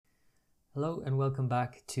Hello and welcome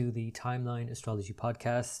back to the Timeline Astrology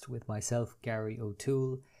Podcast with myself, Gary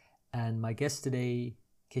O'Toole, and my guest today,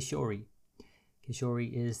 Kishori.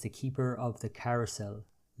 Kishori is the keeper of the carousel,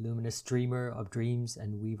 luminous dreamer of dreams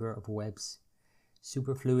and weaver of webs,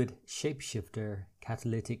 superfluid shapeshifter,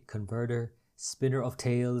 catalytic converter, spinner of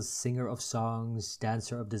tales, singer of songs,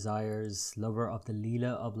 dancer of desires, lover of the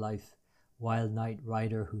Leela of life, wild night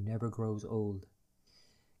rider who never grows old.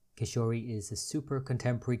 Kishori is a super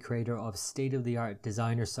contemporary creator of state-of-the-art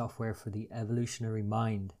designer software for the evolutionary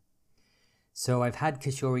mind. So I've had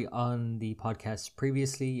Kishori on the podcast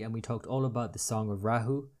previously, and we talked all about the Song of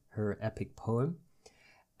Rahu, her epic poem.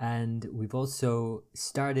 And we've also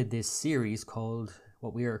started this series called,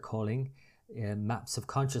 what we are calling, Maps of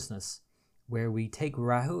Consciousness, where we take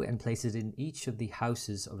Rahu and place it in each of the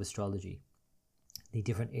houses of astrology, the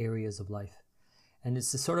different areas of life. And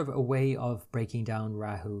it's a sort of a way of breaking down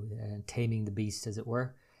Rahu and taming the beast, as it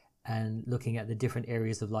were, and looking at the different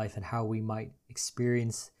areas of life and how we might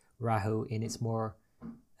experience Rahu in its more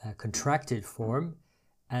contracted form,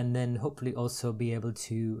 and then hopefully also be able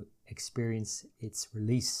to experience its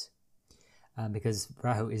release. Because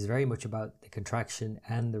Rahu is very much about the contraction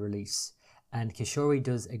and the release. And Kishori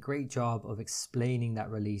does a great job of explaining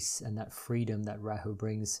that release and that freedom that Rahu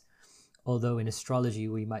brings. Although in astrology,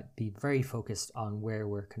 we might be very focused on where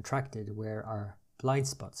we're contracted, where our blind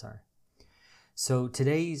spots are. So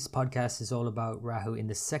today's podcast is all about Rahu in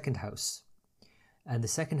the second house. And the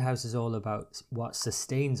second house is all about what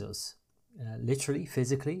sustains us, literally,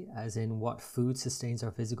 physically, as in what food sustains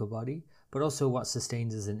our physical body, but also what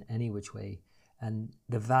sustains us in any which way, and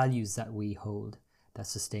the values that we hold that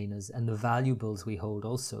sustain us, and the valuables we hold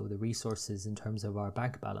also, the resources in terms of our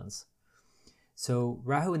bank balance. So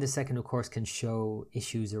Rahu in the second, of course, can show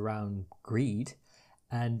issues around greed.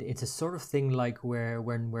 And it's a sort of thing like where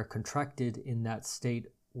when we're contracted in that state,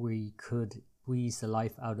 we could squeeze the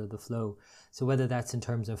life out of the flow. So whether that's in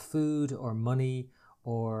terms of food or money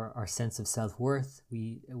or our sense of self-worth,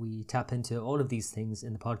 we tap into all of these things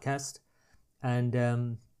in the podcast.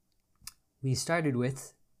 And we started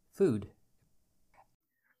with food.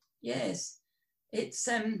 Yes,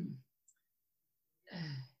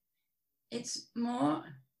 it's more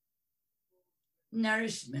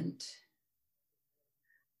nourishment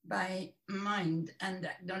by mind and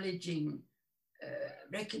acknowledging,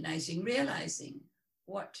 recognizing, realizing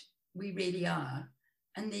what we really are.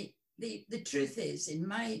 And the truth is, in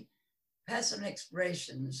my personal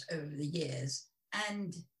explorations over the years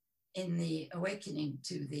and in the awakening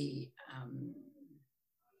to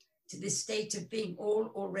this state of being all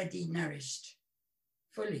already nourished,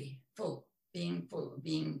 full, being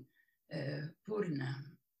Purna,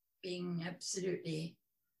 being absolutely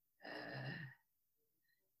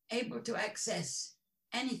able to access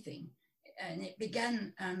anything. And it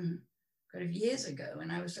began years ago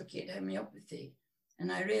when I was looking at homeopathy,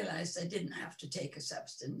 and I realized I didn't have to take a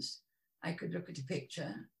substance. I could look at a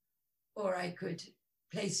picture, or I could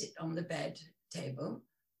place it on the bed table,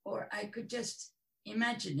 or I could just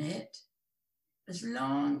imagine it, as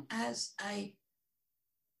long as I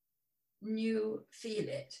feel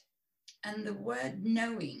it. And the word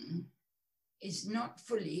knowing is not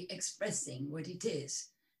fully expressing what it is,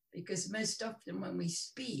 because most often when we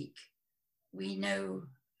speak, we know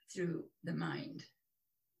through the mind.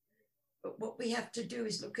 But what we have to do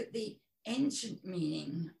is look at the ancient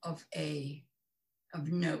meaning of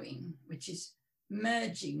knowing, which is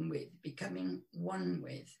merging with, becoming one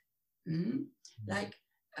with. Like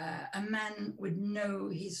a man would know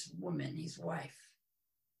his woman, his wife.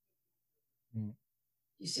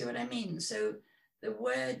 You see what I mean? So the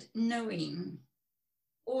word knowing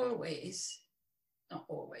always, not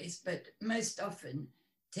always, but most often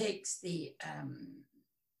takes the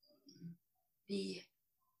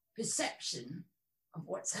perception of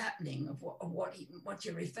what's happening, of what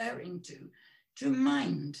you're referring to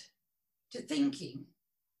mind, to thinking,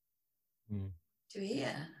 to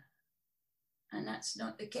hear. And that's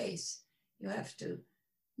not the case. You have to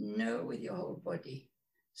know with your whole body.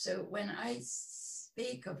 So when I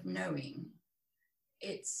speak of knowing,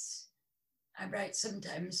 I write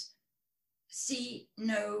sometimes see,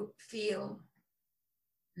 know, feel,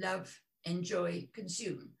 love, enjoy,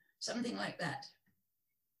 consume, something like that.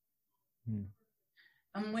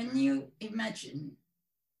 And when you imagine,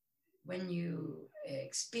 when you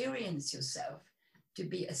experience yourself to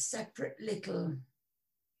be a separate little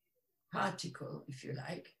particle, if you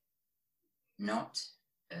like, not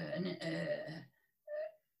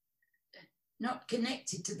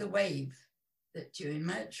connected to the wave that you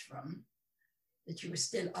emerge from, that you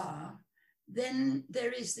still are, then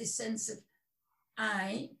there is this sense of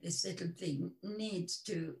this little thing needs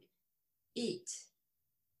to eat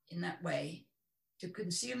in that way, to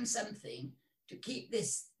consume something, to keep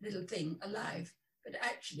this little thing alive. But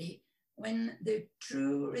actually, when the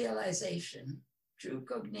true realization, true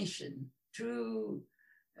cognition, true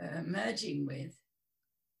merging with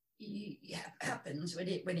happens, when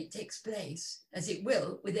it takes place, as it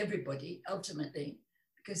will with everybody ultimately,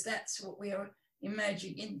 because that's what we are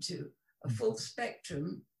emerging into, a full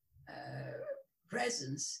spectrum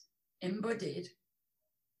presence embodied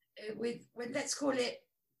with, let's call it,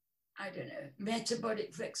 I don't know,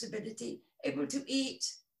 metabolic flexibility, able to eat,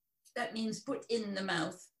 that means put in the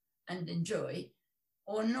mouth and enjoy,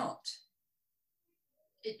 or not.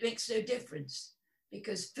 It makes no difference,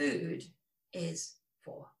 because food is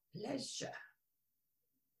for pleasure,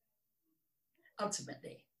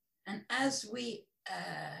 ultimately. And as we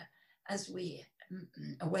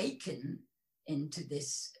awaken into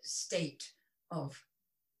this state of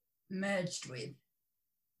merged with,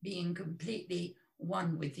 being completely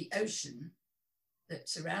one with the ocean that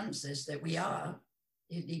surrounds us, that we are,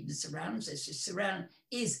 it even surrounds us,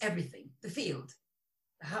 is everything, the field,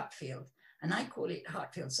 the heart field. And I call it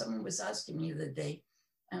heart field. Someone was asking me the other day,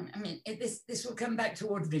 this will come back to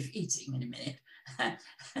ordinary eating in a minute.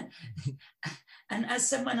 And as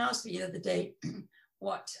someone asked me the other day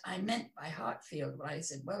what I meant by heart field, well, I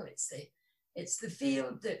said, well, it's the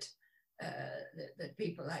field that that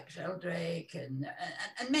people like Sheldrake and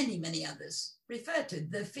many, many others refer to,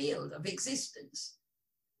 the field of existence.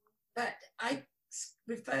 But I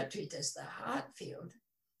refer to it as the heart field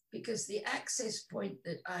because the access point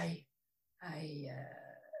that I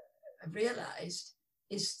realized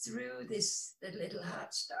is through the little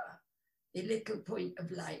heart star, the little point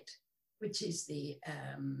of light, which is the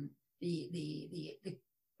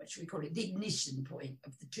what should we call it, the ignition point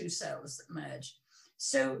of the two cells that merge.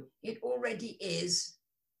 So it already is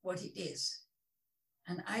what it is.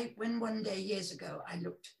 And when one day years ago, I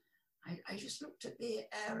just looked at the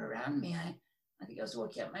air around me. I think I was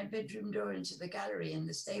walking out my bedroom door into the gallery in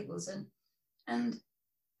the stables, and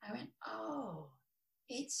I went, oh,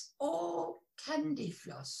 it's all candy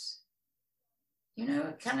floss. You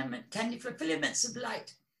know, candy floss, filaments of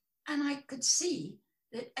light. And I could see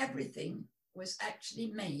that everything was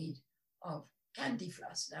actually made of candy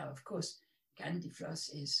floss. Now, of course, candy floss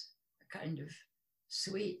is a kind of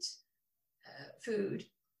sweet food,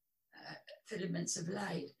 filaments of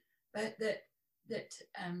light, but that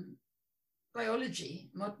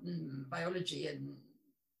biology, modern biology and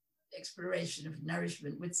exploration of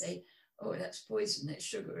nourishment would say, oh, that's poison, it's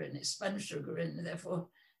sugar, and it's spun sugar, and therefore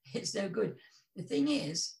it's no good. The thing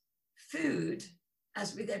is, food,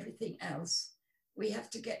 as with everything else, we have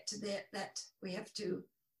to get to we have to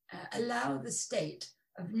allow the state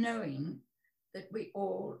of knowing that we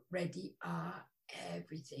already are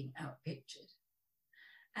everything outpictured.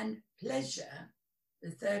 And pleasure,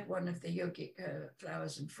 the third one of the yogic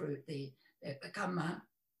flowers and fruit, the Kama,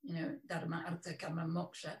 you know, Dharma, Artha, Kama,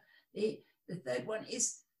 Moksha. The third one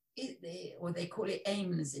is or they call it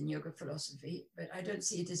aims in yoga philosophy, but I don't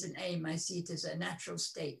see it as an aim. I see it as a natural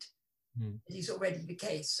state. It is already the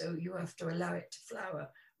case, so you have to allow it to flower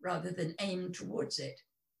rather than aim towards it,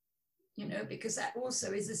 you know, because that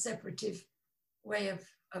also is a separative way of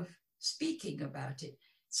speaking about it.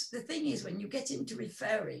 So the thing is, when you get into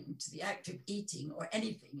referring to the act of eating or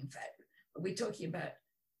anything, in fact, but we're talking about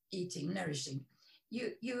eating, nourishing,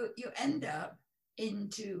 you end up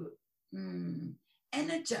into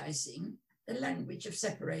energizing the language of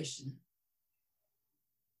separation.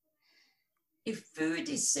 If food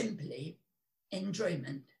is simply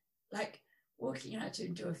enjoyment, like walking out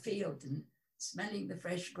into a field and smelling the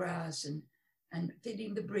fresh grass and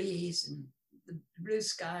feeling the breeze and the blue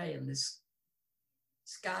sky and the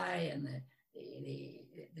sky and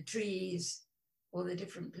the trees, all the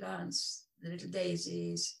different plants, the little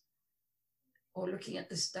daisies, or looking at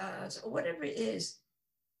the stars, or whatever it is,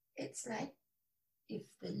 it's like if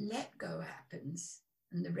the let go happens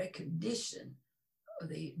and the recognition or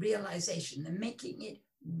the realization, the making it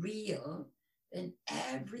real, then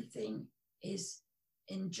everything is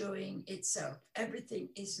enjoying itself. Everything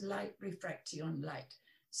is light refracting on light.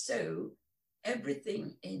 So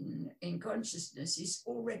everything in consciousness is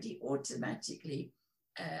already automatically,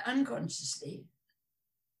 unconsciously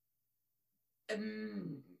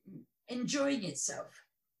enjoying itself.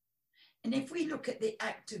 And if we look at the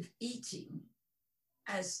act of eating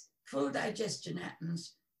as full digestion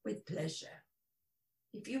happens with pleasure,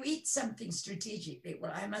 if you eat something strategically,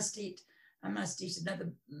 well, I must eat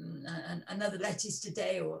another lettuce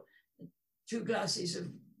today, or 2 glasses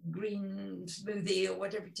of green smoothie, or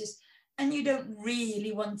whatever it is, and you don't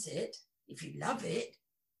really want it. If you love it,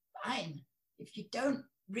 fine. If you don't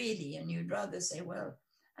really, and you'd rather say, well,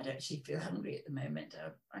 I don't actually feel hungry at the moment.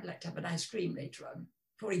 I'd like to have an ice cream later on,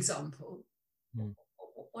 for example,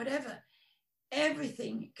 whatever.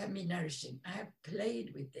 Everything can be nourishing. I have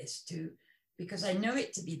played with this too, because I know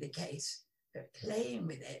it to be the case, but playing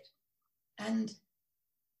with it. And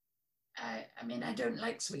I mean, I don't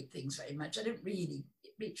like sweet things very much. I don't really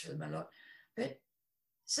reach for them a lot. But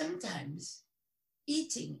sometimes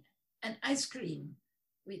eating an ice cream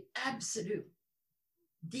with absolute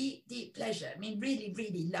deep, deep pleasure, I mean, really,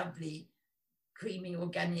 really lovely, creamy,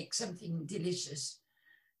 organic, something delicious.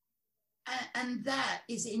 And that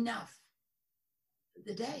is enough for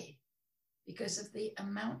the day because of the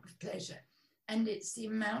amount of pleasure. And it's the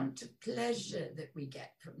amount of pleasure that we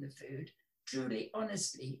get from the food, truly,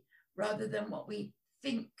 honestly, rather than what we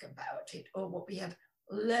think about it or what we have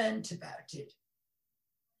learned about it.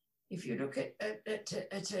 If you look at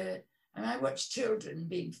and I watch children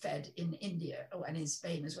being fed in India, and in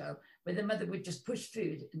Spain as well, where the mother would just push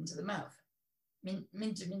food into the mouth.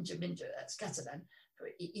 Minja, that's Catalan, for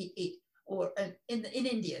eat. Or in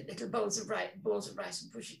India, little balls of rice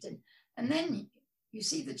and push it in. And then you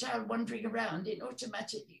see the child wandering around, it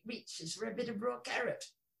automatically reaches for a bit of raw carrot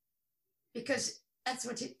because that's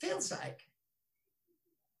what it feels like.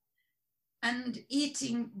 And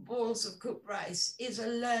eating balls of cooked rice is a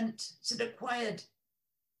learnt, it's an acquired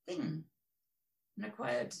thing,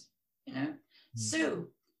 So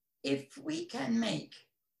if we can make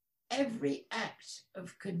every act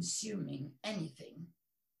of consuming anything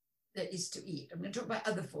that is to eat, I'm going to talk about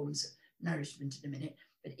other forms of nourishment in a minute,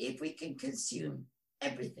 but if we can consume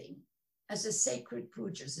everything as a sacred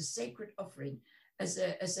puja, as a sacred offering, as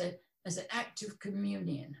an act of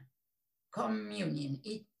communion,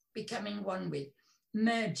 becoming one with,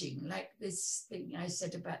 merging, like this thing I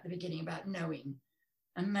said about the beginning about knowing.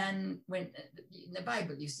 A man went, in the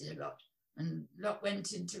Bible uses it a lot, and Lot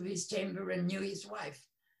went into his chamber and knew his wife.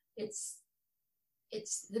 It's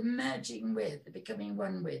the merging with, the becoming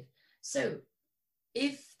one with. So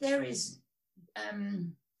if there is,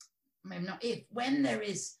 when there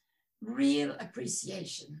is real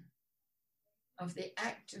appreciation of the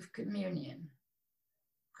act of communion,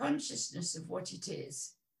 consciousness of what it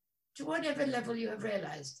is, to whatever level you have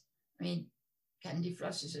realized. I mean, candy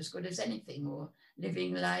floss is as good as anything, or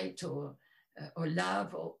living light, or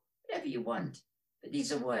love, or whatever you want. But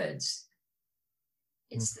these are words.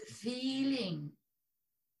 It's the feeling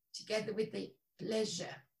together with the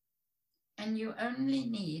pleasure. And you only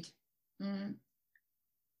need,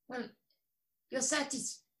 you're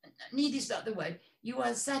satisfied. Need is not the word. You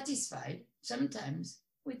are satisfied sometimes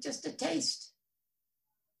with just a taste.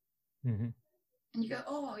 Mm-hmm. And you go,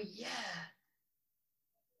 oh, yeah.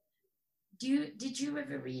 Did you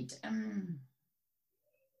ever read,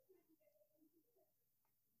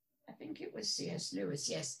 I think it was C.S. Lewis,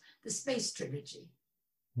 yes, the Space Trilogy?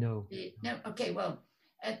 No. No, okay, well,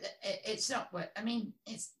 it's not what, I mean,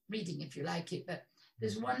 it's reading if you like it, but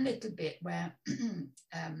there's one little bit where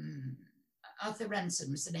Arthur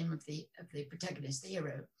Ransom is the name of the protagonist, the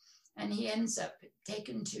hero, and he ends up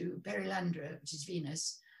taken to Perilandra, which is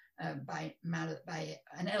Venus, by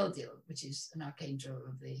an Eldil, which is an archangel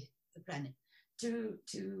of the planet, to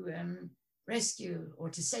rescue or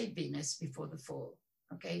to save Venus before the fall.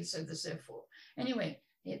 Okay, so there's a fall. Anyway,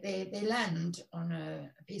 they land on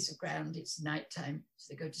a piece of ground. It's nighttime,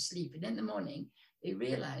 so they go to sleep. And in the morning, they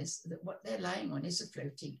realize that what they're lying on is a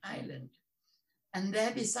floating island. And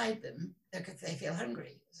there beside them, they feel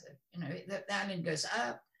hungry. So, the island goes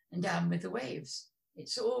up and down with the waves.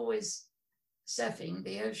 It's always surfing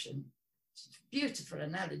the ocean. It's a beautiful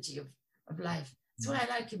analogy of life. That's why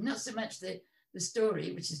I like him, not so much the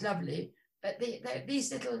story, which is lovely, but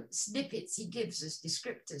these little snippets he gives us,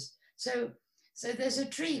 descriptors. So there's a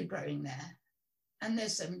tree growing there, and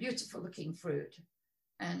there's some beautiful looking fruit,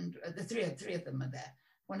 and the three of them are there.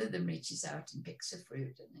 One of them reaches out and picks a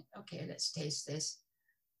fruit, and okay, let's taste this.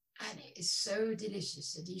 And it is so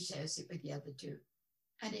delicious that he shares it with the other two.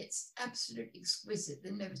 And it's absolutely exquisite.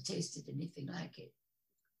 They've never tasted anything like it.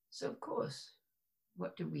 So of course,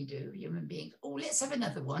 what do we do, human beings? Oh, let's have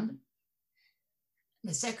another one.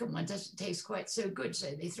 The second one doesn't taste quite so good,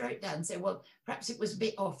 so they throw it down and say, well, perhaps it was a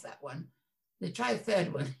bit off, that one. They try a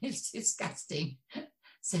third one. It's disgusting.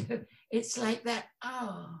 So it's like that,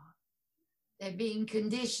 they're being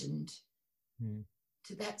conditioned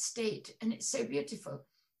to that state. And it's so beautiful.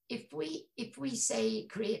 If we say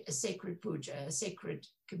create a sacred puja, a sacred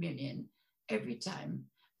communion every time,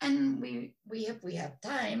 and we have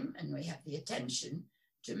time and we have the attention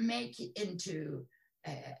to make it into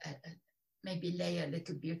maybe lay a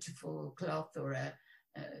little beautiful cloth or a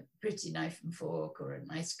pretty knife and fork or a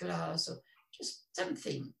nice glass, or just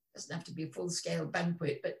something, doesn't have to be a full-scale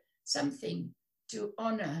banquet, but something to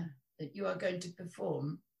honor that you are going to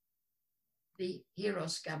perform the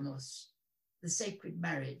hieros gamos, the sacred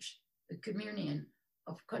marriage, the communion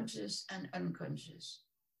of conscious and unconscious.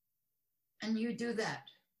 And you do that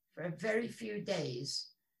for a very few days,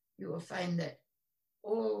 you will find that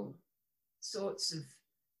all sorts of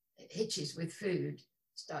hitches with food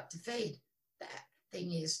start to fade. That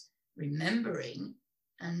thing is remembering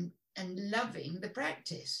and loving the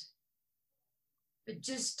practice. But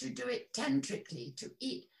just to do it tantrically, to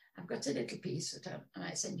eat. I've got a little piece that I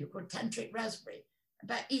might send you called Tantric Raspberry,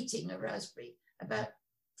 about eating a raspberry, about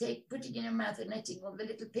putting in your mouth and letting all the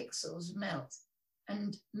little pixels melt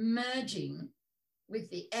and merging with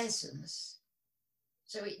the essence.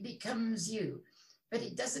 So it becomes you, but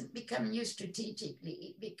it doesn't become you strategically.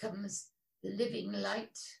 It becomes the living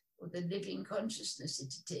light or the living consciousness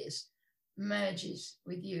that it is, merges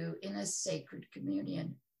with you in a sacred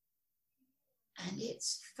communion. And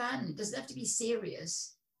it's fun. It doesn't have to be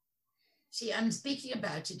serious. See, I'm speaking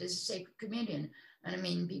about it as a sacred communion. And I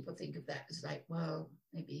mean, people think of that as like, well,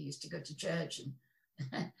 maybe you used to go to church.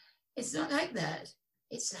 And it's not like that.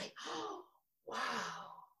 It's like, oh, wow.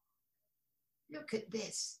 Look at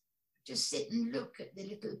this. Just sit and look at the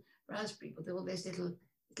little raspberry with all those little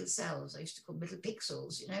cells. I used to call them little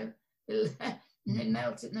pixels, you know, and they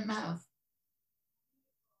melt in the mouth.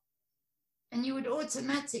 And you would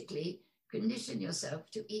automatically condition yourself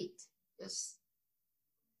to eat, just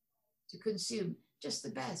to consume just the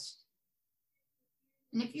best.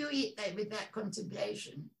 And if you eat that with that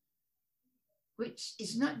contemplation, which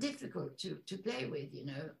is not difficult to play with, you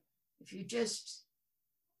know, if you just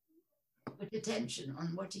put attention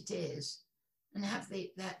on what it is and have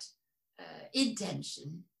that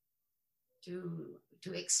intention to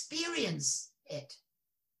experience it.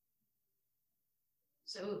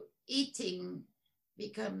 So eating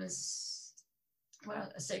becomes,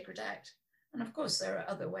 well, a sacred act. And of course, there are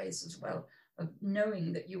other ways as well of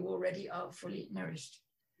knowing that you already are fully nourished.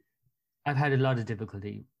 I've had a lot of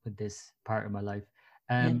difficulty with this part of my life.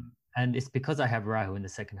 And it's because I have Rahu in the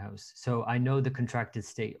second house. So I know the contracted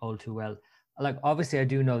state all too well. Like, obviously, I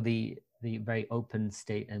do know the very open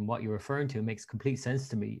state, and what you're referring to makes complete sense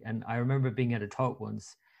to me. And I remember being at a talk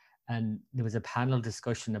once, and there was a panel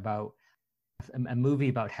discussion about a movie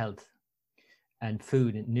about health and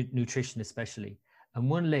food and nutrition especially. And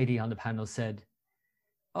one lady on the panel said,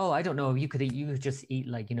 oh, I don't know, you could just eat,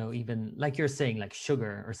 like, you know, even like you're saying, like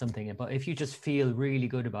sugar or something, but if you just feel really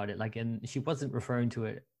good about it, like, and she wasn't referring to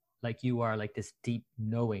it like you are, like this deep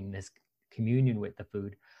knowing, this communion with the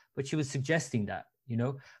food, but she was suggesting that, you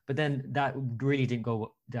know. But then that really didn't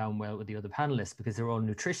go down well with the other panelists, because they're all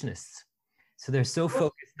nutritionists. So they're so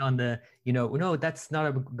focused on the, you know, no, that's not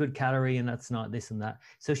a good calorie and that's not this and that.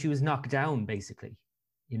 So she was knocked down, basically,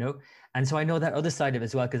 you know. And so I know that other side of it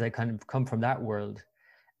as well, because I kind of come from that world.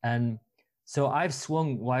 And so I've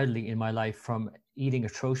swung wildly in my life from eating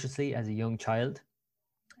atrociously as a young child,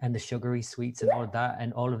 and the sugary sweets and all of that,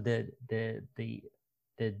 and all of the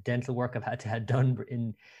dental work I've had to have done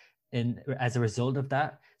in as a result of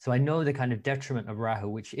that. So I know the kind of detriment of Rahu,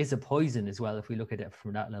 which is a poison as well, if we look at it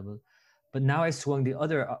from that level. But now I swung the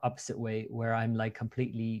other opposite way, where I'm like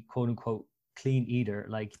completely, quote unquote, clean eater,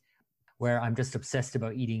 like where I'm just obsessed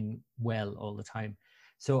about eating well all the time.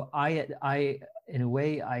 So I in a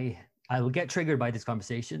way, I will get triggered by this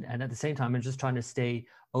conversation, and at the same time, I'm just trying to stay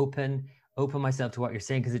open myself to what you're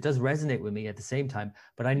saying, because it does resonate with me at the same time.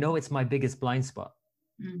 But I know it's my biggest blind spot.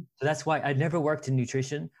 So that's why I never worked in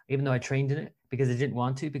nutrition, even though I trained in it, because I didn't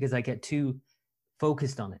want to, because I get too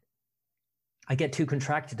focused on it. I get too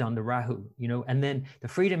contracted on the Rahu, you know, and then the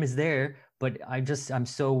freedom is there, but I'm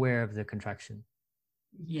so aware of the contraction.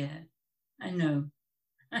 Yeah, I know.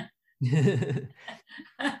 I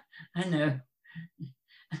know.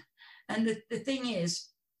 And the thing is,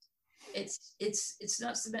 it's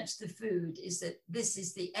not so much the food, is that this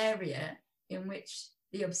is the area in which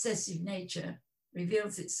the obsessive nature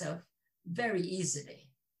reveals itself very easily.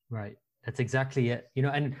 Right. That's exactly it. You know,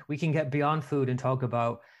 and we can get beyond food and talk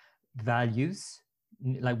about values,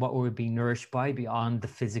 like what we're being nourished by beyond the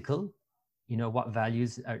physical. You know, what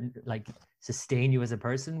values are like sustain you as a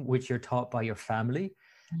person, which you're taught by your family.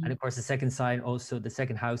 And of course, the second sign, also the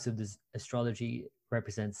second house of this astrology,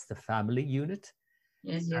 represents the family unit.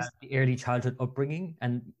 Yes. The early childhood upbringing.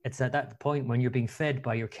 And it's at that point when you're being fed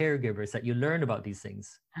by your caregivers that you learn about these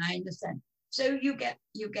things. I understand. So you get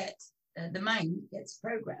the mind gets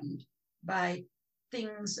programmed by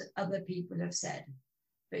things that other people have said.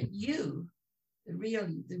 But you, the real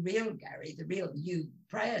Gary, the real you,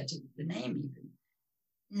 prior to the name even,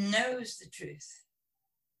 knows the truth.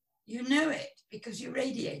 You know it because you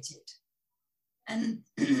radiate it. And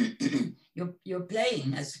you're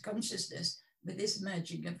playing as consciousness with this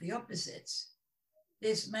merging of the opposites,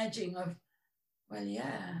 this merging of, well,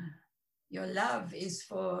 yeah, your love is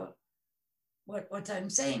for what I'm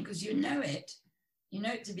saying, because you know it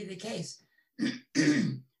to be the case.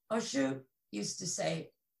 Osho used to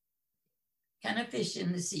say, can a fish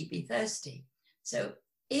in the sea be thirsty? So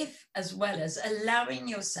if, as well as allowing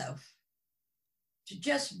yourself to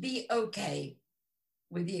just be okay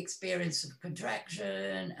with the experience of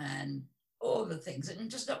contraction and all the things, and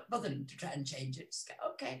just not bothering to try and change it, just go,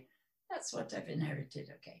 okay, that's what I've inherited,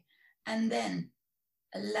 okay. And then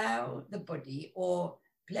allow the body, or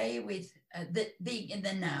play with being in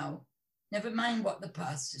the now. Never mind what the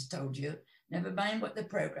past has told you, never mind what the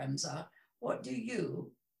programs are. What do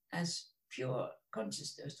you, as pure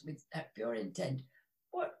consciousness with that pure intent,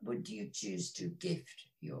 what would you choose to gift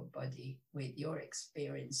your body with, your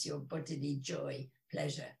experience, your bodily joy,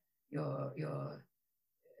 pleasure, your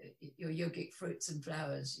yogic fruits and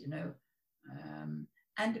flowers,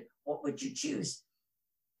 and what would you choose?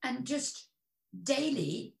 And just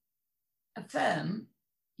daily affirm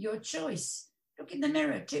your choice. Look in the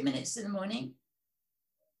mirror 2 minutes in the morning.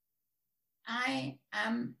 I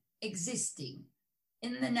am existing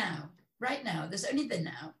in the now, right now. There's only the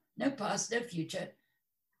now, no past, no future.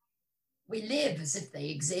 We live as if they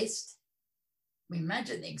exist. We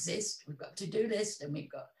imagine they exist. We've got a to-do list, and we've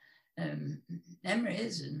got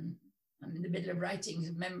memories, and I'm in the middle of writing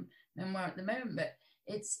a memoir at the moment, but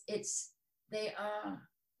they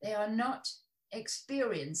are not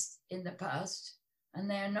experienced in the past, and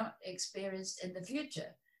they are not experienced in the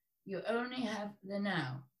future. You only have the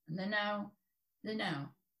now, and the now.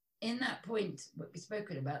 In that point, what we've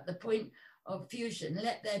spoken about, the point of fusion,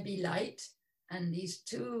 let there be light, and these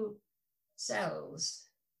two cells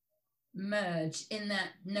merge in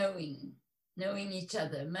that knowing each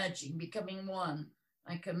other, merging, becoming one,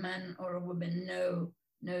 like a man or a woman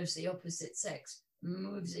knows the opposite sex,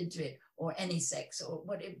 moves into it, or any sex, or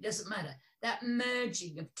what, it doesn't matter. That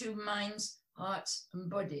merging of two minds, hearts, and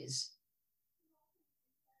bodies.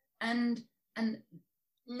 And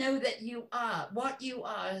know that you are, what you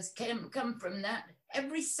are has come from that.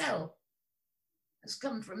 Every cell has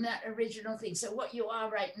come from that original thing. So what you are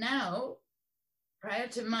right now, prior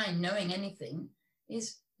to mind knowing anything,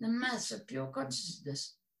 is the mass of pure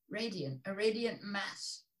consciousness, a radiant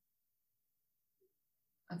mass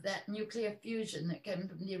of that nuclear fusion that came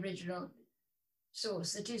from the original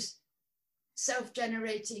source, that is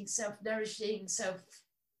self-generating, self-nourishing,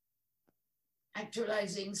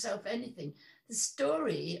 self-actualizing, self-anything. The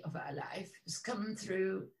story of our life has come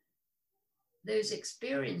through those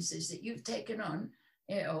experiences that you've taken on,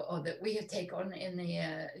 or that we have taken on in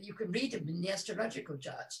the, you can read them in the astrological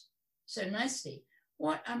charts so nicely.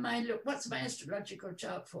 What's my astrological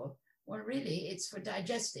chart for? Well, really, it's for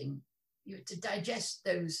digesting. You have to digest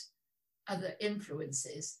those other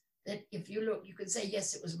influences that if you look, you can say,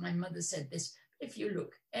 yes, it was my mother said this. If you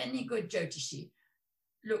look, any good Jyotishi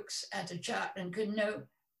looks at a chart and can know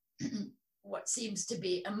what seems to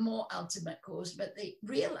be a more ultimate cause, but the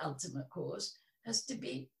real ultimate cause has to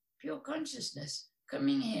be pure consciousness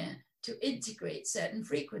coming here to integrate certain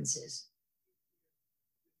frequencies.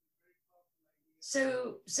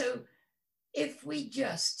 So if we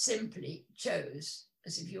just simply chose,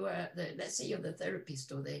 as if you were let's say you're the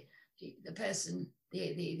therapist, or the person,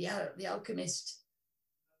 the alchemist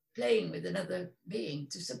playing with another being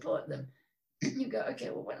to support them, you go, okay,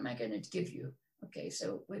 well, what am I going to give you? Okay,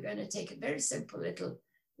 so we're going to take a very simple little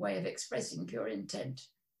way of expressing pure intent.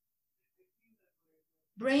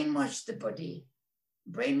 Brainwash the body,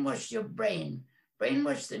 brainwash your brain,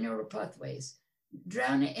 brainwash the neural pathways,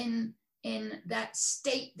 drown it in that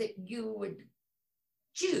state that you would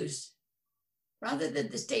choose, rather than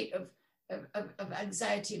the state of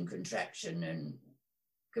anxiety and contraction and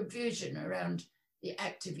confusion around the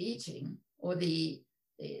act of eating, or the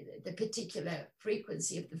particular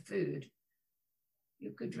frequency of the food.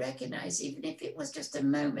 You could recognize, even if it was just a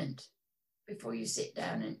moment before you sit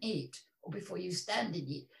down and eat, or before you stand and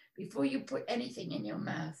eat, before you put anything in your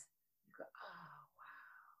mouth, you go, oh,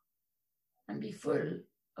 wow. And be full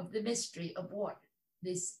of the mystery of what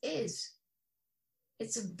this is.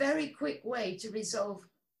 It's a very quick way to resolve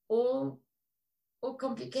all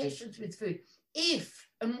complications with food, if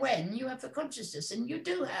and when you have the consciousness, and you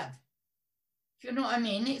do have. If you know what I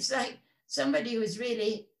mean? It's like somebody who is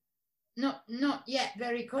really not yet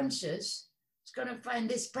very conscious is going to find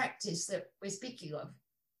this practice that we're speaking of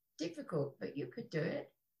difficult, but you could do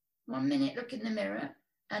it. 1 minute, look in the mirror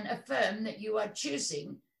and affirm that you are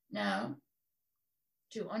choosing now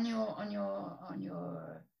to, on your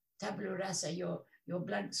tabula rasa, your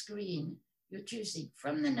blank screen, you're choosing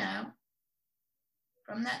from the now,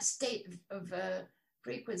 from that state of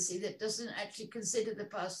frequency that doesn't actually consider the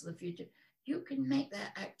past or the future. You can make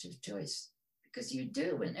that active choice, because you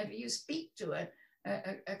do whenever you speak to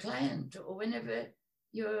a client, or whenever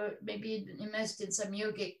you're maybe immersed in some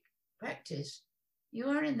yogic practice, you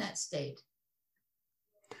are in that state.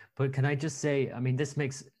 But can I just say, I mean, this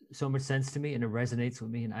makes so much sense to me, and it resonates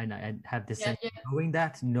with me, and I have this sense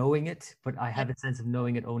of knowing it, but I have a sense of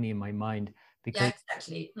knowing it only in my mind, because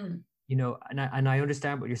exactly. You know, and I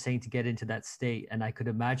understand what you're saying, to get into that state, and I could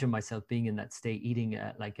imagine myself being in that state, eating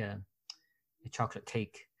like a chocolate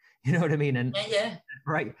cake. You know what I mean? And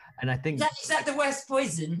right. And I think is that the worst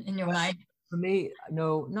poison in your mind? For me,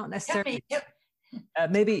 no, not necessarily.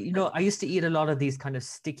 Maybe, you know, I used to eat a lot of these kind of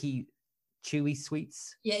sticky, chewy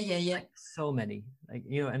sweets. Like so many, like,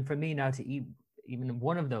 you know, and for me now to eat even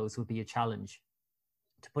one of those would be a challenge,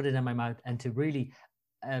 to put it in my mouth and to really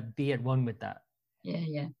be at one with that.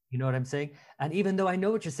 You know what I'm saying? And even though I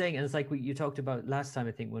know what you're saying, and it's like you talked about last time,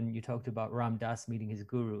 I think, when you talked about Ram Dass meeting his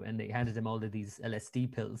guru, and they handed him all of these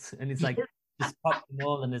LSD pills, and it's like just popped them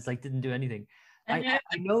all, and it's like didn't do anything. I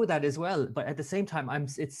know that as well, but at the same time,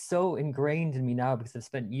 it's so ingrained in me now, because I've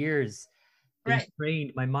spent years being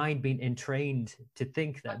trained, my mind being entrained to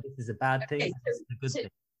think that this is a bad thing, this is a good thing.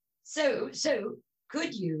 So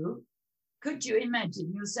could you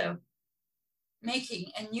imagine yourself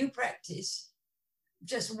making a new practice,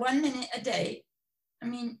 just 1 minute a day? I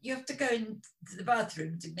mean, you have to go into the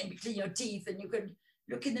bathroom to maybe clean your teeth, and you could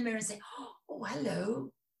look in the mirror and say, oh,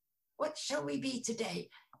 hello, what shall we be today?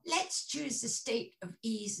 Let's choose a state of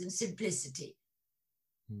ease and simplicity,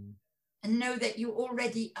 and know that you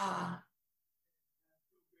already are.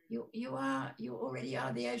 You already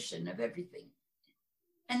are the ocean of everything.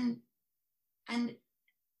 And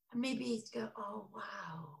maybe it's go, oh,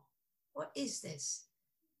 wow, what is this?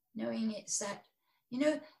 Knowing it's that, you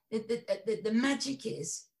know, the magic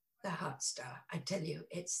is the heart star. I tell you,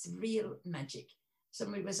 it's real magic.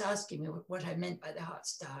 Somebody was asking me what I meant by the heart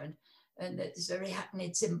star, and that it's a very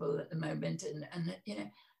hackneyed symbol at the moment. And you know,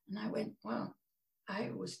 and I went, well,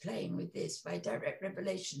 I was playing with this by direct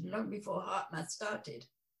revelation long before HeartMath started.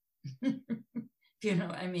 You know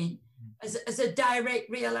what I mean? As a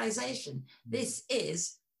direct realization. This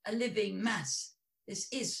is a living mass. This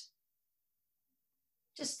is,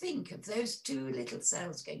 just think of those two little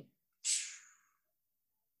cells going,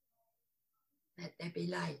 let there be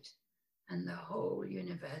light, and the whole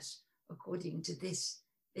universe, according to this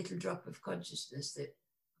little drop of consciousness that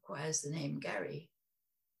acquires the name Gary,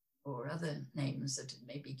 or other names that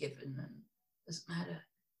may be given, and doesn't matter.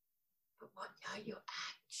 But what are you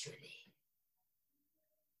actually?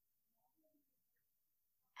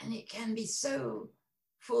 And it can be so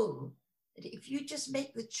full that if you just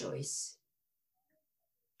make the choice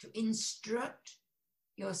to instruct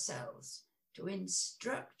your cells, to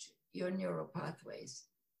instruct your neural pathways,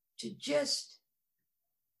 to just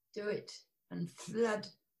do it and flood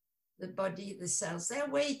the body, the cells, they're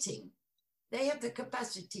waiting. They have the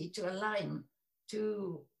capacity to align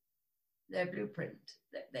to their blueprint.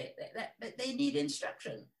 But they need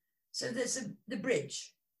instruction. So there's the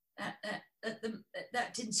bridge.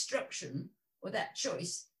 That instruction, or that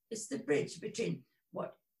choice, is the bridge between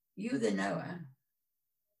what you, the knower,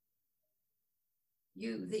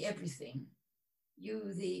 you, the everything,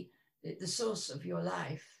 you, the source of your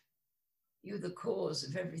life, you, the cause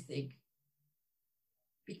of everything,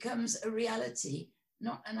 becomes a reality,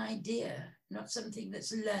 not an idea, not something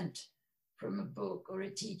that's learnt from a book or a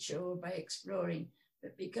teacher or by exploring,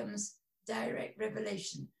 but becomes direct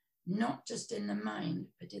revelation, not just in the mind,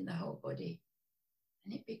 but in the whole body.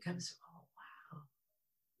 And it becomes, oh, wow.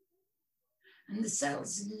 And the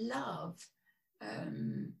cells love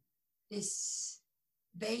this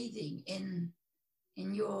bathing in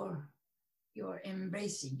your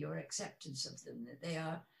embracing, your acceptance of them, that they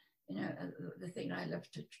are, you know, the thing I love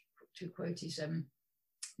to quote is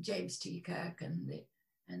James T. Kirk and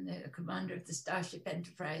the commander of the Starship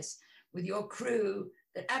Enterprise, with your crew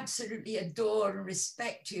that absolutely adore and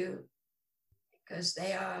respect you because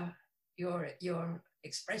they are your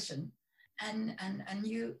expression, and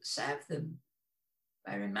you serve them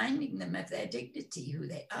by reminding them of their dignity, who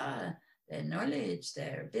they are, their knowledge,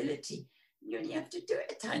 their ability. You only have to do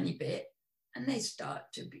it a tiny bit, and they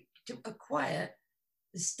start to acquire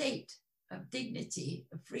the state of dignity,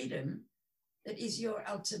 of freedom, that is your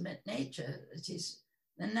ultimate nature, that is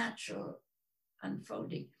the natural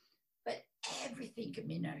unfolding. But everything can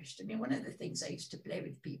be nourished. I mean, one of the things I used to play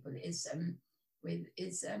with people is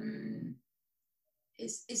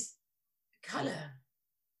color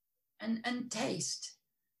and taste.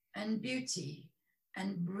 and beauty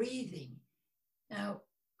and breathing. Now,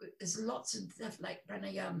 there's lots of stuff like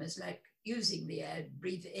pranayamas, like using the air,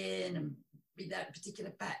 breathe in and breathe out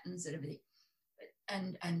particular patterns and everything.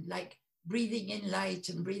 And like breathing in light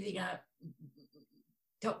and breathing out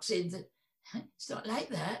toxins. It's not like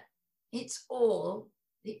that. It's all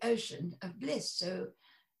the ocean of bliss. So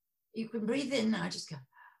you can breathe in now, just go,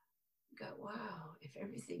 wow, if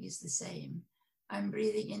everything is the same, I'm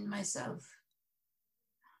breathing in myself.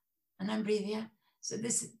 And I'm breathing out. So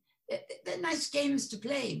they're nice games to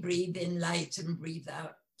play, breathe in light and breathe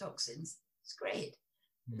out toxins. It's great.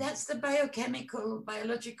 That's the biochemical,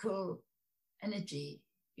 biological energy,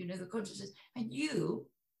 the consciousness. And you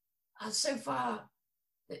are so far,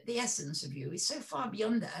 the essence of you is so far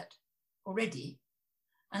beyond that already.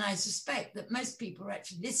 And I suspect that most people are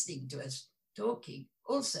actually listening to us talking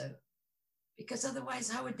also, because otherwise,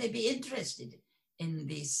 how would they be interested in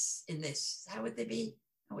this? How would they be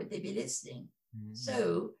listening? Mm-hmm.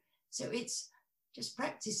 So it's just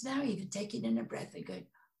practice now, even taking in a breath and going,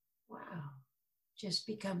 wow, just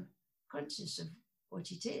become conscious of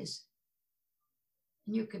what it is.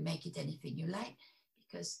 And you can make it anything you like,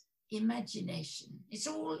 because imagination, it's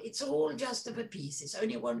all just of a piece. It's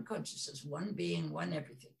only one consciousness, one being, one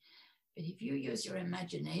everything. But if you use your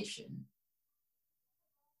imagination,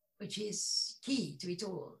 which is key to it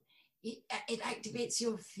all, it activates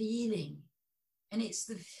your feeling. And it's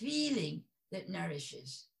the feeling that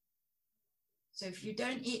nourishes. So if you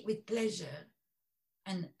don't eat with pleasure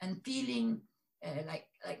and feeling like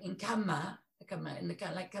in Kama, like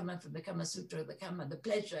Kama from the Kama Sutra, the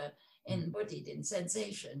pleasure embodied in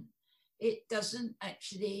sensation, it doesn't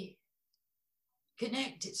actually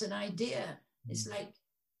connect. It's an idea. It's like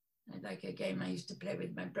a game I used to play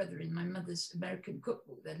with my brother in my mother's American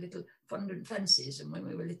cookbook, their little fondant fancies. And when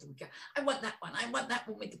we were little, we'd go, I want that one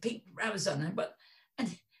with the pink brows on. But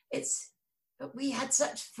we had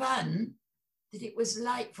such fun that it was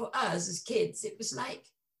like, for us as kids, it was like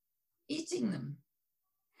eating them.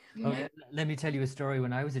 Okay, let me tell you a story.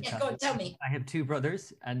 When I was a child, go on, tell me. I have two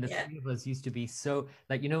brothers, and the three of us used to be so,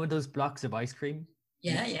 like, those blocks of ice cream?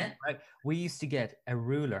 Yeah. Right? We used to get a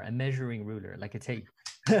measuring ruler, like a tape,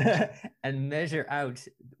 and measure out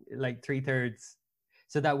like 3/3,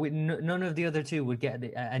 so that none of the other two would get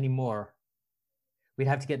any more. We'd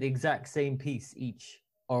have to get the exact same piece each,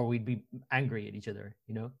 or we'd be angry at each other.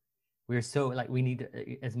 We're so, like, we need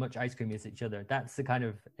as much ice cream as each other. That's the kind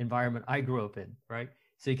of environment I grew up in, right?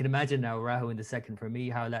 So you can imagine now, Rahu in the second, for me,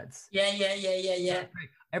 how that's... Yeah.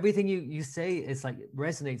 Everything you say is like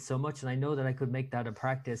resonates so much, and I know that I could make that a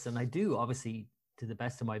practice, and I do, obviously, to the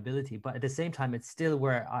best of my ability. But at the same time, it's still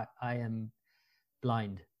where I am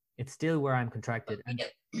blind. It's still where I'm contracted, and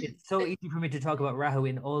it's so easy for me to talk about Rahu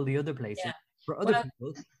in all the other places for other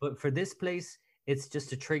people, but for this place, it's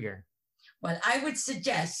just a trigger. Well, I would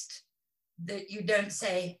suggest that you don't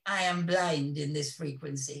say I am blind in this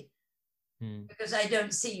frequency, because I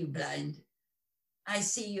don't see you blind. I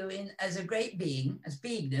see you as a great being, as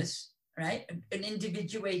beingness, right? An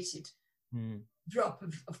individuated drop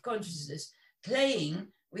of consciousness playing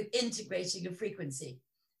with integrating a frequency.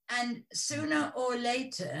 And sooner or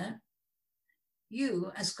later,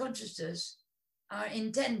 you as consciousness are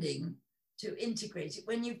intending to integrate it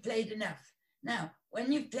when you've played enough. Now,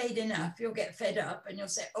 when you've played enough, you'll get fed up and you'll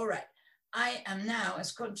say, all right, I am now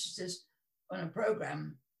as consciousness on a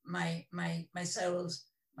program, my cells,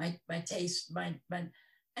 my taste,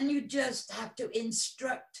 and you just have to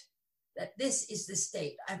instruct that this is the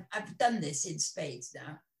state. I've done this in spades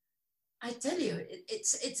now. I tell you,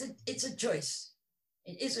 it's a choice.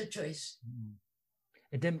 It is a choice.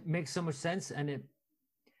 It makes so much sense, and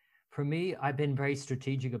for me, I've been very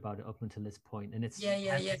strategic about it up until this point, and it's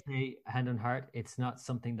say, hand on heart, it's not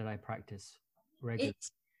something that I practice regularly.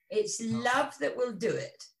 It's love that will do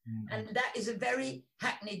it. And that is a very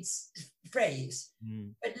hackneyed phrase.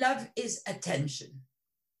 But love is attention.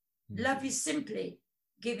 Love is simply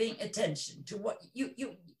giving attention to what you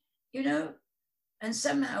know, and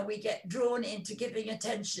somehow we get drawn into giving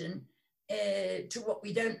attention to what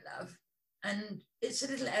we don't love. And it's a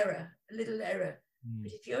little error.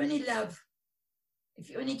 But if you only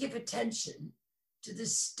give attention to the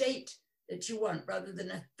state that you want rather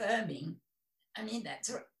than affirming, I mean,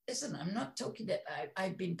 listen, I'm not talking that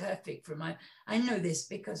I've been perfect I know this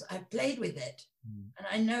because I've played with it. And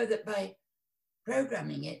I know that by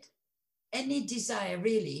programming it, any desire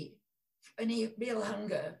really, any real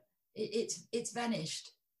hunger, it's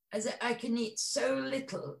vanished. As I can eat so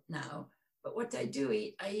little now, but what I do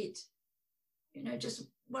eat, I eat, just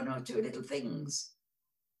one or two little things.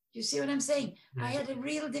 You see what I'm saying? I had a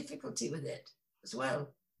real difficulty with it as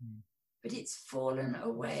well. but it's fallen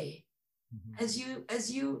away.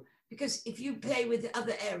 Mm-hmm. Because if you play with the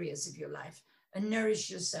other areas of your life and nourish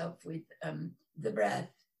yourself with the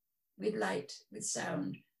breath, with light, with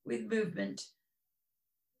sound, with movement,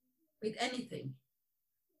 with anything,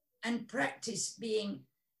 and practice being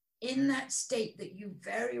in that state that you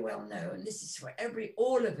very well know, and this is for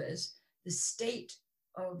all of us, the state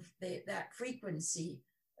of that frequency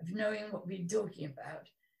of knowing what we're talking about.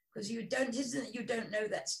 Because you don't, isn't it, you don't know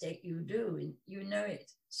that state, you do, and you know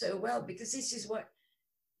it so well, because this is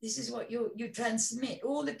what you transmit.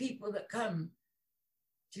 All the people that come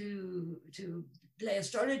to play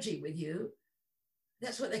astrology with you,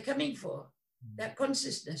 that's what they're coming for, that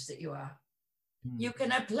consciousness that you are. You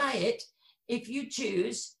can apply it if you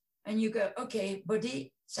choose and you go, okay,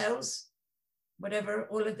 body, cells, whatever,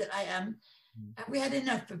 all of that I am. Have we had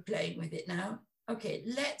enough of playing with it now? Okay,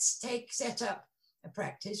 let's set up a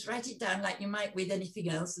practice, write it down like you might with anything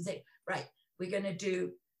else and say, right, we're going to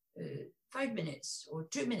do 5 minutes or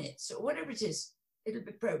 2 minutes or whatever it is. It'll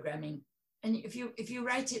be programming. And if you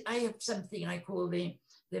write it, I have something I call the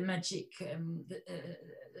magic,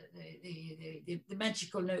 the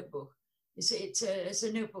magical notebook. It's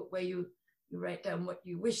a notebook where you write down what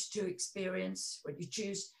you wish to experience, what you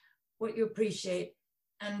choose, what you appreciate,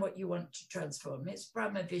 and what you want to transform. It's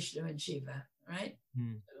Brahma, Vishnu, and Shiva, right?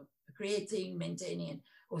 So creating, maintaining,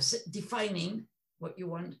 or defining what you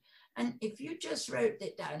want. And if you just wrote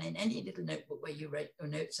it down in any little notebook where you write your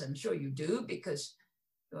notes, I'm sure you do, because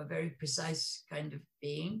you're a very precise kind of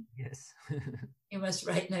being. Yes. You must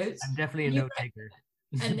write notes. I'm definitely a note taker.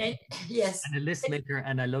 And then, yes. And a list maker,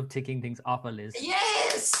 and I love ticking things off a list.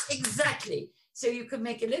 Yes, exactly. So you can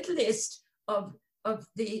make a little list of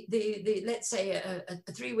the let's say a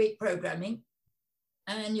 3-week programming,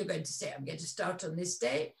 and you're going to say, I'm going to start on this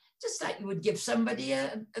day, just like you would give somebody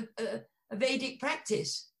a Vedic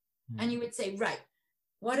practice. And you would say, right,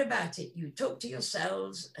 what about it? You talk to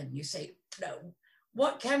yourselves and you say, no,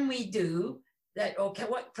 what can we do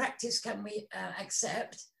what practice can we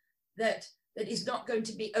accept that is not going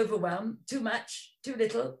to be overwhelmed, too much, too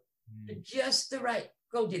little, just the right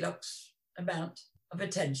Goldilocks amount of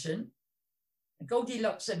attention. A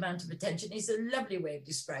Goldilocks amount of attention is a lovely way of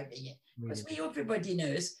describing it, because everybody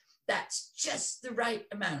knows that's just the right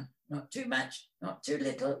amount, not too much, not too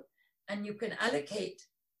little, and you can allocate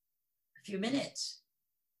a few minutes,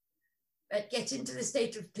 but get into the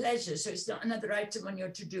state of pleasure, so it's not another item on your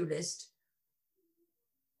to-do list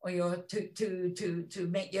or your to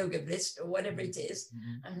make yoga list or whatever it is.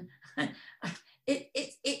 And it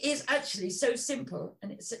is actually so simple,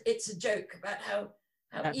 and it's a joke about how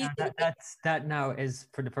easy that now is,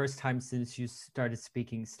 for the first time since you started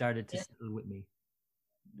speaking, started to settle with me.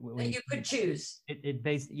 That you could choose.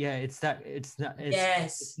 It's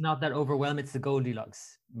not that overwhelming. It's the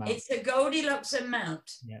Goldilocks amount. It's the Goldilocks amount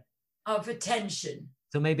of attention.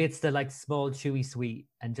 So maybe it's the small, chewy, sweet,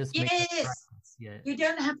 and just make it practice. Yeah. You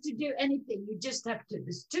don't have to do anything. You just have to.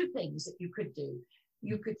 There's 2 things that you could do.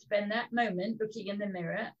 You could spend that moment looking in the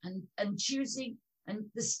mirror and choosing and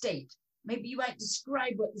the state. Maybe you might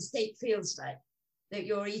describe what the state feels like, that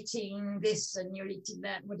you're eating this and you're eating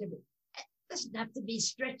that, whatever. It doesn't have to be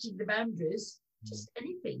stretching the boundaries, just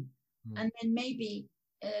anything. And then maybe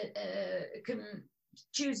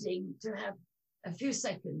choosing to have a few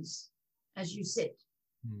seconds as you sit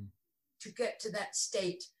to get to that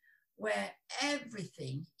state where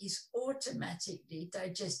everything is automatically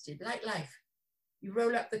digested, like life. You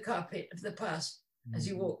roll up the carpet of the past as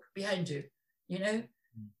you walk behind you, And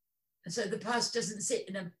so the past doesn't sit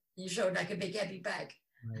in your shoulder like a big heavy bag.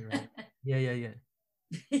 Right. Yeah.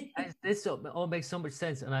 This all makes so much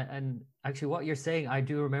sense, and actually what you're saying, I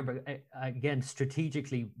do remember, again,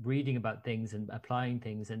 strategically reading about things and applying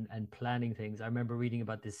things and planning things. I remember reading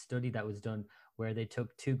about this study that was done where they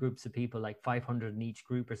took 2 groups of people, like 500 in each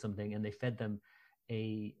group or something, and they fed them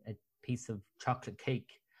a piece of chocolate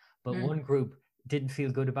cake, but one group didn't feel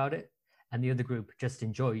good about it and the other group just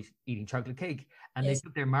enjoyed eating chocolate cake, and they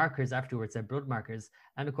took their markers afterwards, their blood markers,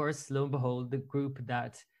 and of course, lo and behold, the group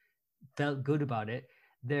that felt good about it,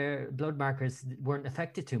 their blood markers weren't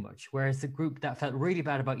affected too much, whereas the group that felt really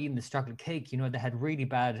bad about eating this chocolate cake, they had really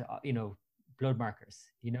bad blood markers.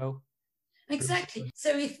 Exactly.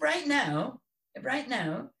 So if right now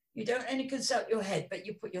you don't only consult your head, but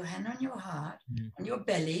you put your hand on your heart, on your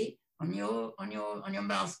belly, on your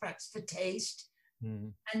mouth cracks for taste,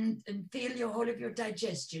 and feel your whole of your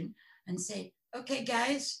digestion, and say, okay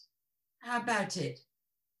guys, how about it?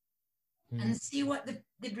 And see what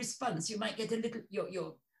the response. You might get a little,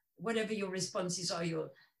 your whatever your responses are,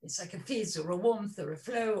 it's like a fizz or a warmth or a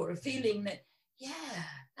flow or a feeling that, yeah,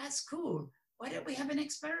 that's cool. Why don't we have an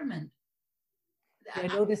experiment? Yeah,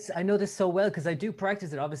 I know this so well because I do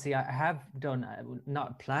practice it. Obviously, I have done,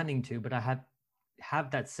 not planning to, but I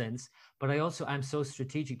have that sense. But I also am so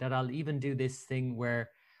strategic that I'll even do this thing where,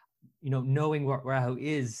 knowing what Rahu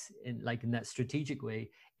is in that strategic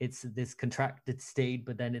way, it's this contracted state,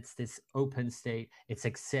 but then it's this open state. It's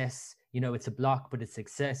excess, it's a block, but it's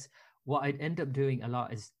excess. What I'd end up doing a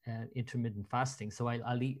lot is intermittent fasting. So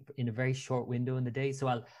I'll eat in a very short window in the day. So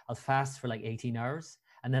I'll fast for like 18 hours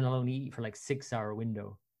and then I'll only eat for like 6 hour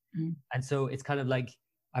window. Mm. And so it's kind of like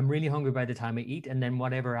I'm really hungry by the time I eat. And then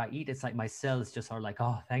whatever I eat, it's like my cells just are like,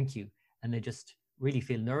 oh, thank you. And they just really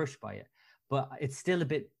feel nourished by it. But it's still a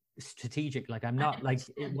bit strategic. Like I'm not like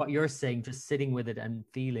what you're saying, just sitting with it and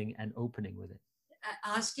feeling and opening with it.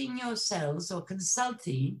 Asking yourselves or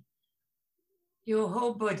consulting your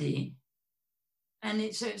whole body, and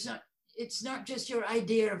it's not just your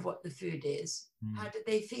idea of what the food is. How do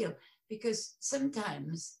they feel? Because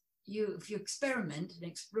sometimes if you experiment and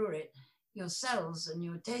explore it, your cells and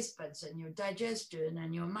your taste buds and your digestion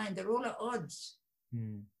and your mind, they're all at odds.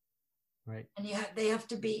 Right. And they have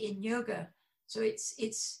to be in yoga. So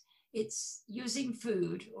it's using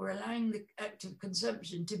food or allowing the act of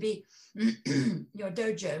consumption to be your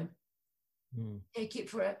dojo. Take it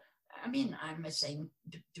for I'm saying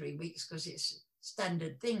 3 weeks because it's a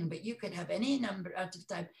standard thing, but you could have any number out of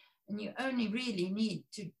time, and you only really need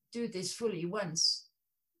to do this fully once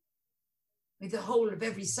with the whole of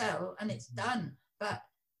every cell, and it's done. But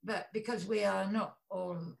because we are not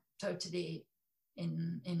all totally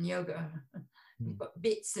in yoga, we've got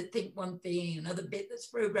bits that think one thing, another bit that's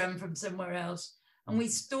programmed from somewhere else, and we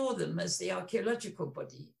store them as the archaeological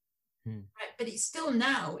body. Right? But it's still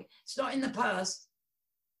now, it's not in the past.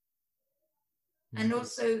 And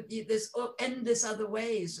also there's endless other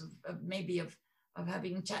ways of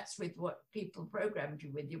having chats with what people programmed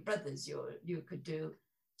you with, your brothers. You could do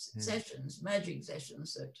sessions, merging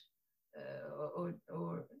sessions that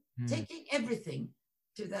or taking everything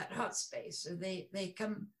to that heart space. So they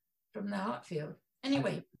come from the heart field.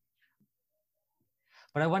 Anyway.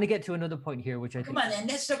 But I want to get to another point here, which I come on then,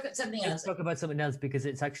 let's look at something else. Let's talk about something else because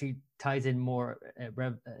it's actually ties in more,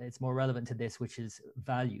 it's more relevant to this, which is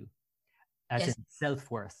value, as in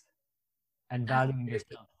self-worth and valuing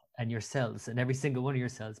yourself and your cells and every single one of your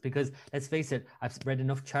cells. Because let's face it, I've read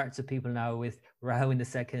enough charts of people now with Rahu in the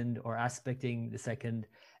second or aspecting the second,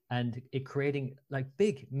 and it creating like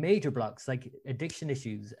big major blocks like addiction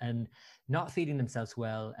issues and not feeding themselves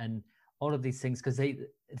well and all of these things, because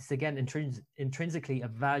it's again intrinsically a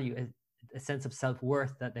value, a sense of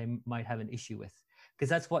self-worth that they might have an issue with, because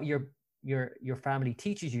that's what your family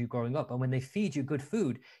teaches you growing up. And when they feed you good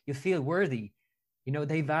food, you feel worthy.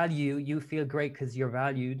 They value you, feel great because you're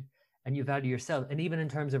valued and you value yourself. And even in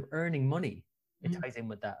terms of earning money, it ties in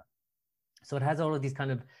with that. So it has all of these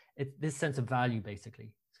kind of this sense of value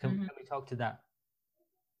basically. Can we talk to that?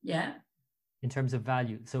 Yeah. In terms of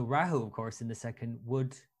value. So Rahu, of course, in the second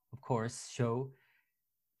would, of course,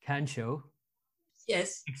 can show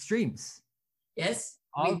extremes. Yes.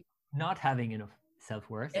 Of not having enough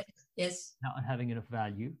self-worth. Yes. Not having enough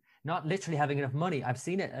value. Not literally having enough money. I've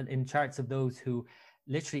seen it in charts of those who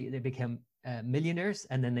literally they become millionaires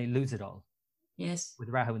and then they lose it all. Yes. With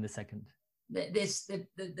Rahu in the second.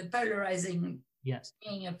 The polarizing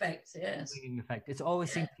swinging effect. Yes. Swinging effect. It's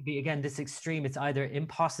always seems to be again this extreme. It's either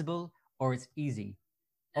impossible or it's easy.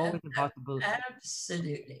 Always impossible.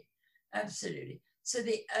 Absolutely. So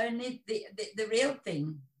the real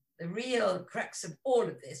thing, the real crux of all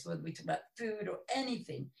of this, whether we talk about food or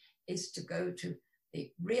anything, is to go to the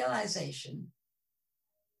realization,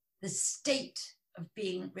 the state of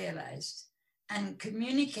being realized, and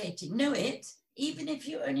communicating. Know it, even if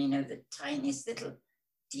you only know the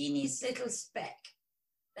teeniest little speck.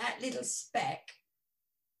 That little speck,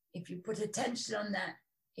 if you put attention on that,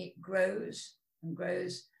 it grows and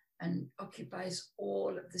grows and occupies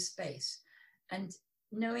all of the space. And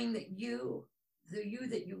knowing that the you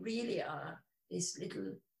that you really are, this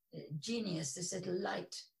little genius, this little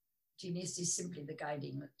light. Genius is simply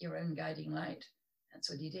your own guiding light. That's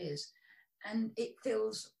what it is. And it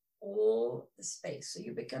fills all the space. So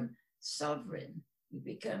you become sovereign, you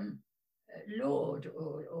become lord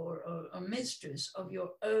or mistress of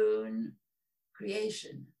your own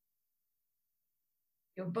creation.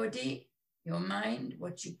 Your body, your mind,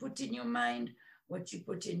 what you put in your mind, what you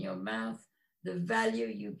put in your mouth, the value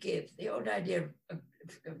you give. The old idea of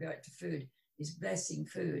going to food is blessing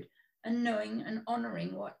food and knowing and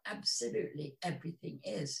honoring what absolutely everything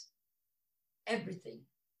is. Everything.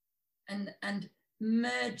 And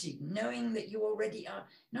merging, knowing that you already are,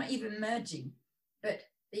 not even merging, but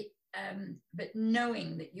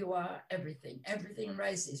knowing that you are everything. Everything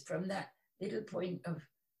rises from that little point of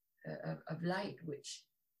light which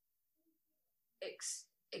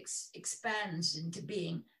expands into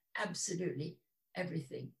being absolutely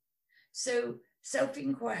everything. So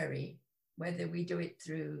self-inquiry, whether we do it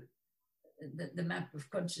through the map of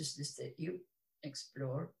consciousness that you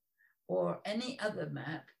explore, or any other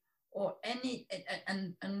map, or any,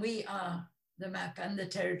 and we are the map and the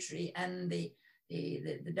territory and the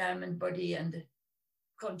diamond body and the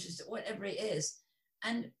consciousness, whatever it is.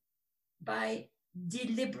 And by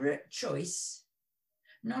deliberate choice,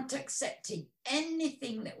 not accepting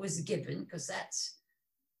anything that was given, because that's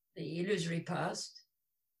the illusory past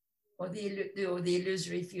or the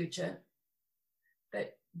illusory future,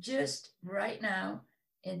 but just right now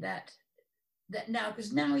in that now,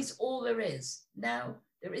 because now is all there is. Now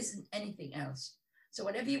there isn't anything else. So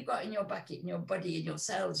whatever you've got in your bucket, in your body, in your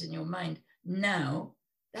cells, in your mind, now,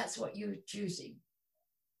 that's what you're choosing.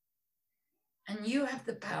 And you have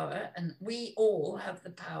the power, and we all have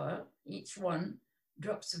the power, each one,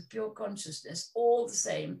 drops of pure consciousness, all the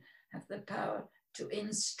same, have the power to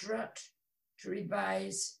instruct, to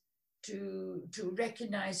revise, to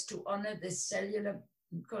recognize, to honor this cellular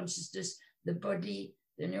consciousness, the body,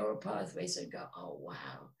 the neural pathways, and go, oh,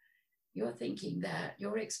 wow, you're thinking that,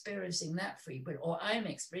 you're experiencing that frequency, or I'm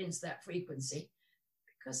experiencing that frequency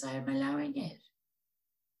because I am allowing it.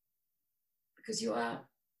 Because you are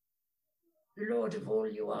the Lord of all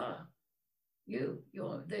you are.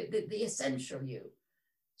 You're the essential you.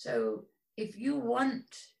 So if you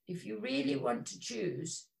really want to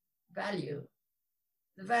choose value,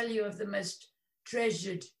 the value of the most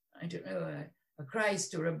treasured, I don't know, a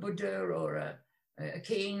Christ or a Buddha or a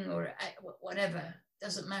king or whatever,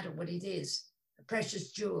 doesn't matter what it is, a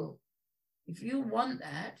precious jewel. If you want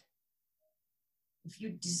that, if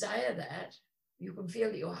you desire that, you can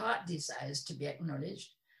feel that your heart desires to be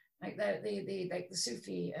acknowledged. Like the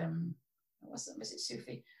Sufi, was it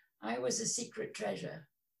Sufi? I was a secret treasure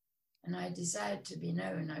and I desired to be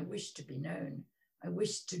known. I wished to be known. I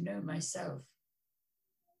wished to know myself.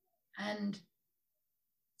 And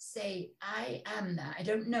say, I am that. I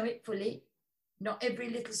don't know it fully. Not every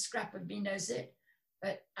little scrap of me knows it,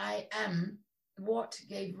 but I am what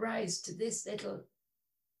gave rise to this little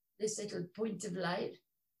point of light.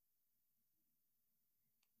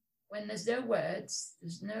 When there's no words,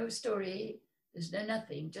 there's no story, there's no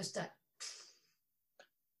nothing, just a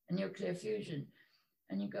nuclear fusion.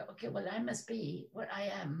 And you go, okay, well, I must be, what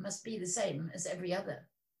I am must be the same as every other.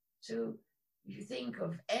 So if you think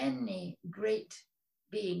of any great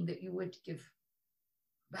being that you would give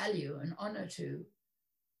value and honor to,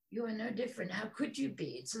 you are no different. How could you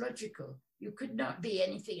be? It's logical. You could not be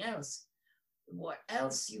anything else. What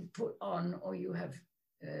else you put on, or you have,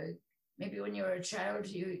 maybe when you're a child,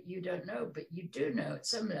 you don't know, but you do know at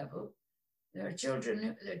some level. There are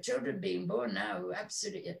children being born now who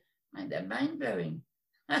absolutely, they're mind-blowing.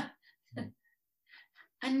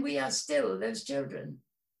 And we are still those children.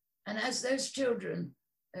 And as those children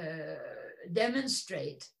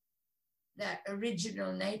demonstrate that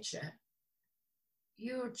original nature,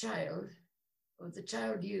 your child, or the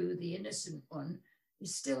child you, the innocent one,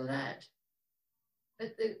 is still that.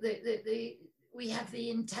 But we have the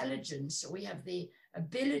intelligence, or we have the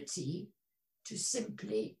ability to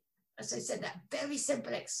simply, as I said, that very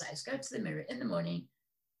simple exercise, go to the mirror in the morning,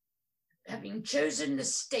 having chosen the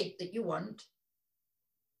state that you want,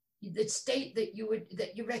 the state that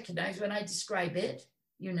you recognize when I describe it,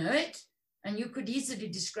 you know it, and you could easily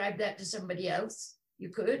describe that to somebody else. You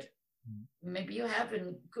could, maybe you have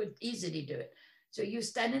and could easily do it. So you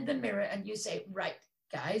stand in the mirror and you say, right,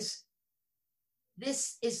 guys,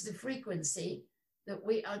 this is the frequency that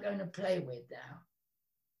we are going to play with now.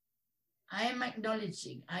 I am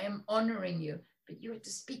acknowledging, I am honoring you, but you have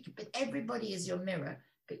to speak, but everybody is your mirror.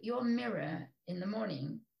 But your mirror in the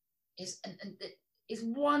morning is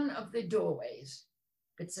one of the doorways,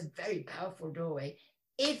 but it's a very powerful doorway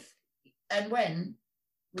if and when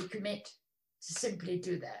we commit to simply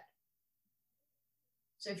do that.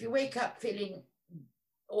 So if you wake up feeling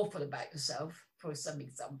awful about yourself, for some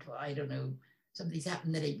example, I don't know, something's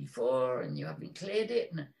happened the day before and you haven't cleared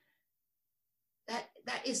it, and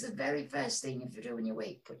that is the very first thing you have to do when you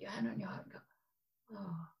wake. Put your hand on your heart and go,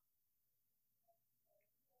 oh.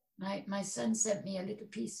 My son sent me a little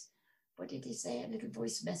piece. What did he say? A little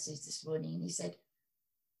voice message this morning. And he said,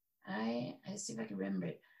 I see if I can remember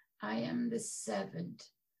it. I am the servant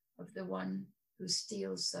of the one who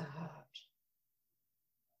steals the heart,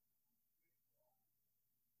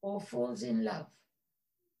 or falls in love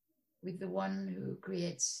with the one who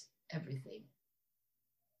creates everything.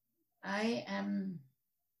 I am,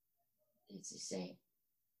 what did he say?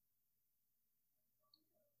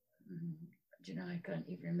 you know, I can't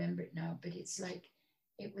even remember it now, but it's like,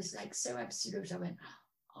 it was like so absolute. I went,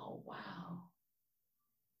 oh, wow.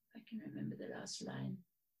 I can remember the last line.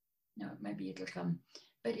 No, maybe it'll come.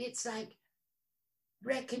 But it's like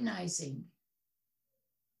recognizing,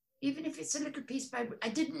 even if it's a little piece by, I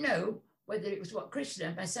didn't know whether it was what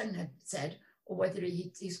Krishna, my son, had said, or whether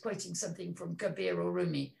he's quoting something from Kabir or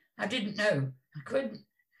Rumi. I didn't know. I couldn't.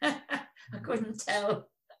 I couldn't tell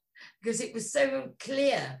because it was so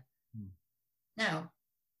clear. Now,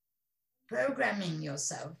 programming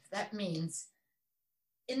yourself, that means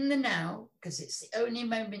in the now, because it's the only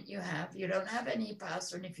moment you have, you don't have any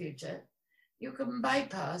past or any future, you can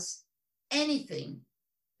bypass anything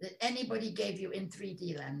that anybody gave you in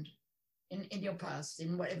 3D land, in your past,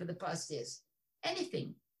 in whatever the past is.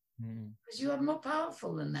 Anything. Because you are more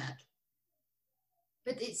powerful than that.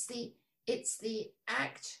 But it's the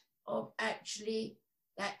act of actually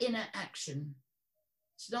that inner action.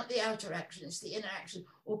 It's not the outer action, it's the inner action,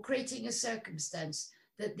 or creating a circumstance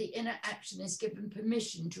that the inner action is given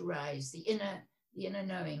permission to rise, the inner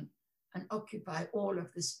knowing, and occupy all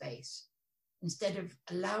of the space, instead of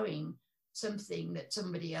allowing something that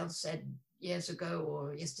somebody else said years ago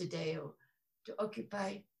or yesterday, or to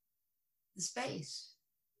occupy the space,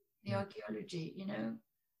 the archaeology, you know.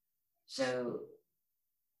 So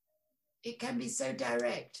it can be so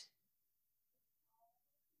direct.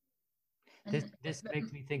 This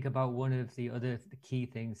makes me think about one of the key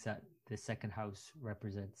things that the second house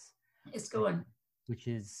represents. It's going, which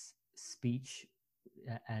is speech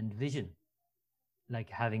and vision, like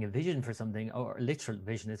having a vision for something, or literal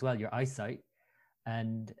vision as well, your eyesight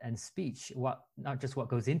and speech. What, not just what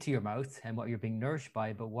goes into your mouth and what you're being nourished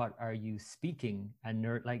by, but what are you speaking and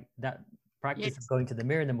like that practice of going to the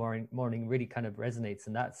mirror in the morning really kind of resonates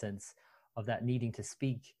in that sense of that needing to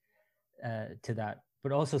speak to that,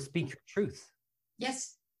 but also speak your truth.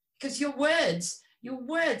 Yes, because your words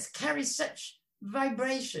carry such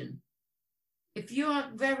vibration. If you are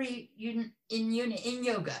very in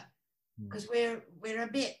yoga, because we're a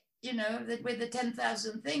bit, you know, that we're the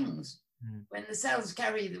 10,000 things. When the cells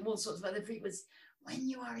carry all sorts of other frequencies. When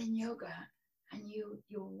you are in yoga and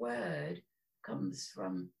your word comes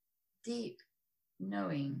from deep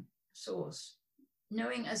knowing source,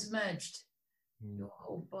 knowing as merged, your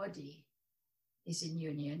whole body is in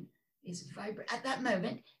union, is vibrant. At that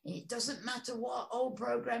moment, it doesn't matter what old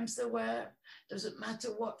programs there were, doesn't matter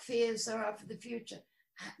what fears there are for the future.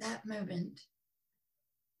 At that moment,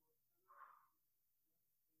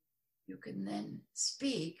 you can then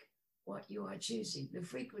speak what you are choosing, the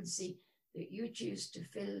frequency that you choose to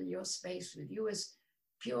fill your space with, you as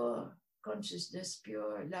pure consciousness,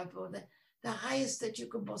 pure love, or the highest that you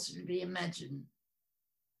can possibly imagine,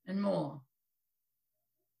 and more.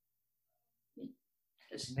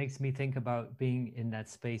 It makes me think about being in that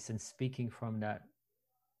space and speaking from that,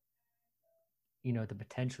 you know, the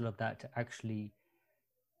potential of that to actually,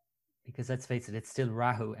 because let's face it, it's still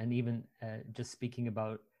Rahu, and even just speaking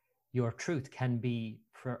about your truth can be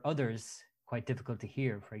for others quite difficult to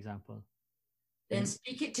hear, for example. Then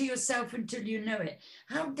speak it to yourself until you know it.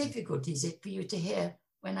 How difficult is it for you to hear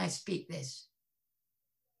when I speak this?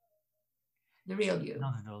 The real you.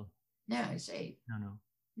 Not at all. No, I say.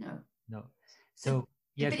 No. So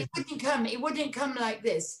yeah, but it wouldn't come like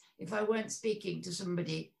this if I weren't speaking to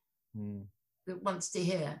somebody that wants to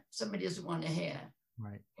hear. Somebody doesn't want to hear.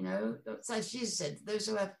 Right. You know, as she said, those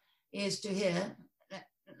who have ears to hear, let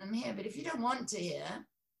them hear. But if you don't want to hear,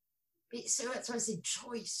 so that's why I say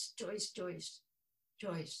choice.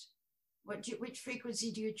 Which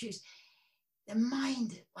frequency do you choose? The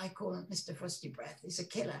mind, I call it Mr. Frosty Breath, is a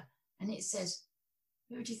killer. And it says,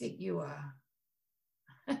 who do you think you are?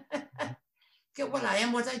 Well, I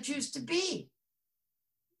am what I choose to be.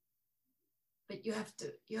 But you have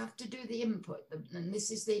to do the input. And this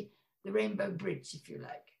is the rainbow bridge, if you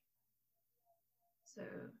like. So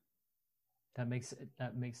that makes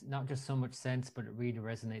not just so much sense, but it really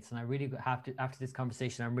resonates. And I really have to, after this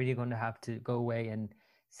conversation, I'm really going to have to go away and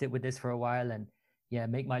sit with this for a while and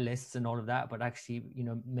make my lists and all of that, but actually, you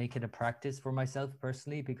know, make it a practice for myself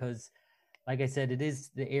personally, because like I said, it is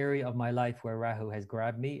the area of my life where Rahu has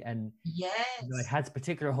grabbed me, and you know, it has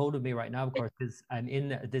particular hold of me right now, of course, because I'm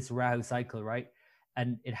in this Rahu cycle, right?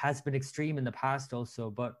 And it has been extreme in the past also,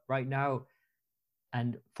 but right now,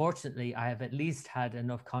 and fortunately, I have at least had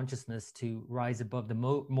enough consciousness to rise above the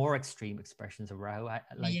more extreme expressions of Rahu.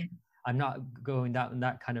 I'm not going down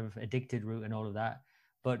that kind of addicted route and all of that,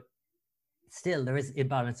 but still there is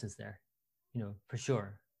imbalances there, you know, for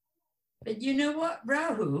sure. But you know what,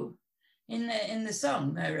 Rahu, in the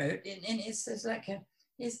song I wrote, it's like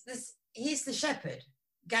he's the shepherd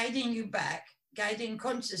guiding you back guiding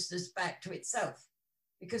consciousness back to itself,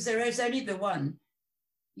 because there is only the one.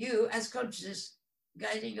 You as consciousness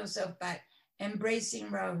guiding yourself back, embracing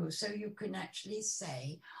Rahu, so you can actually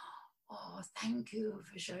say, oh, thank you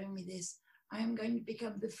for showing me this. I am going to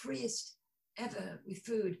become the freest ever with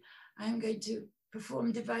food. I am going to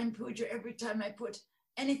perform divine puja every time I put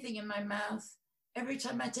anything in my mouth, every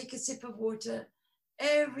time I take a sip of water,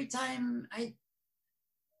 every time I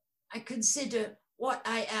consider what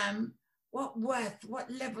I am, what worth,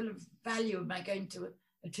 what level of value am I going to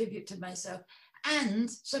attribute to myself, and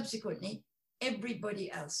subsequently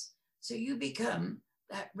everybody else. So you become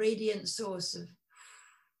that radiant source of,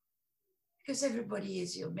 because everybody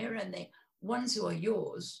is your mirror, and the ones who are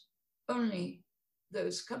yours, only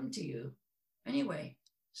those come to you anyway.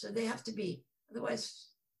 So they have to be, otherwise,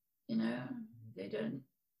 you know, they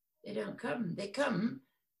don't come. They come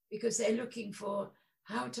because they're looking for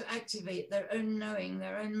how to activate their own knowing,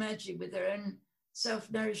 their own magic with their own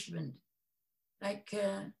self-nourishment. Like,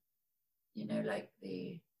 you know, like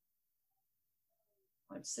the,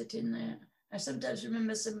 what's it in there? I sometimes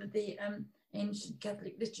remember some of the ancient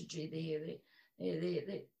Catholic liturgy,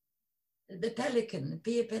 the pelican, the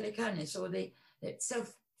Pia Pelicanis, or the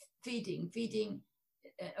feeding,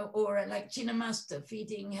 or like Chinnamasta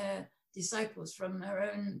feeding her disciples from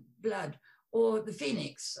her own blood, or the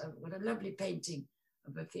phoenix. What a lovely painting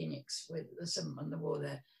of a phoenix with some on the wall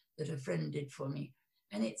there that a friend did for me.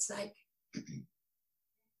 And it's like,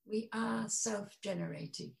 we are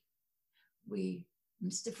self-generating.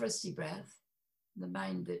 Mr. Frosty Breath, the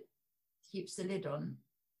mind that keeps the lid on,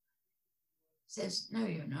 says, no,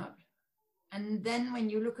 you're not. And then when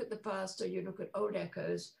you look at the past or you look at old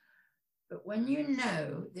echoes, but when you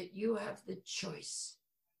know that you have the choice,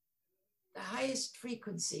 the highest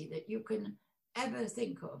frequency that you can ever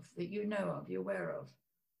think of, that you know of, you're aware of,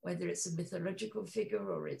 whether it's a mythological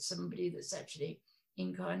figure or it's somebody that's actually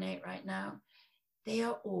incarnate right now, they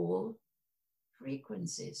are all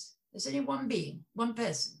frequencies. There's only one being, one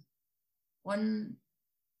person, one,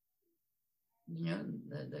 you know,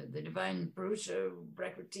 the divine Purusha,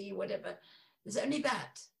 Prakriti, whatever. There's only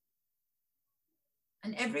that.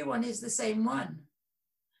 And everyone is the same one.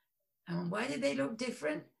 And why do they look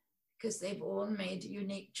different? Because they've all made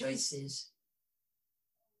unique choices.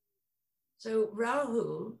 So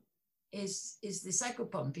Rahu is the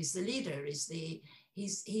psychopomp, is the leader,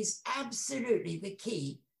 he's absolutely the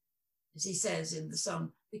key, as he says in the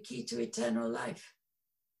song, the key to eternal life.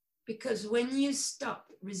 Because when you stop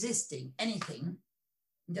resisting anything,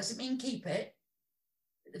 it doesn't mean keep it,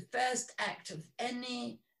 the first act of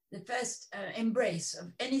the first embrace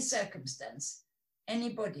of any circumstance,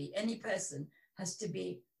 anybody, any person has to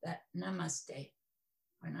be that namaste.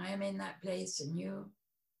 When I am in that place and you,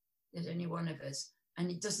 there's only one of us. And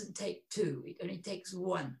it doesn't take two, it only takes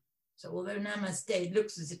one. So although namaste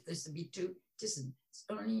looks as if there's to be two, it isn't. It's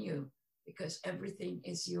only you, because everything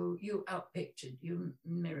is you outpictured, you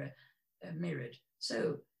mirrored.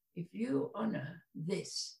 So if you honor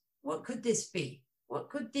this, what could this be? What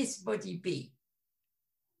could this body be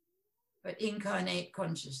but incarnate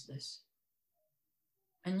consciousness?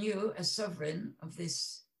 And you, as sovereign of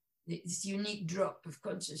this unique drop of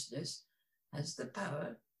consciousness, has the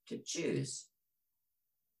power to choose.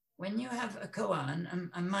 When you have a koan,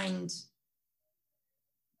 a mind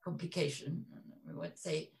complication, we won't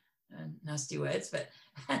say nasty words, but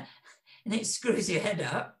and it screws your head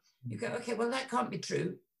up, you go, okay, well, that can't be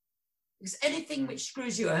true. Because anything which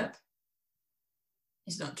screws you up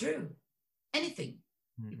is not true. Anything.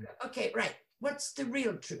 You go, okay, right. What's the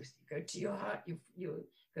real truth? You go to your heart, you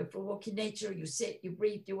go for a walk in nature, you sit, you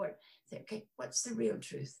breathe, you work. Say, okay, what's the real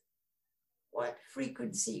truth? What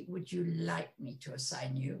frequency would you like me to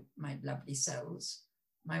assign you, my lovely cells,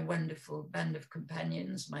 my wonderful band of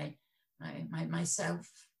companions, my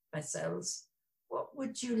cells? What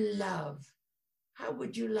would you love? How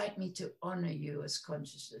would you like me to honor you as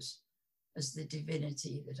consciousness, as the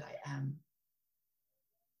divinity that I am?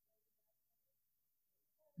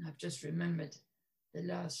 And I've just remembered the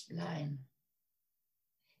last line.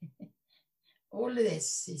 All of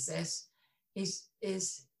this, he says,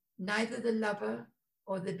 is neither the lover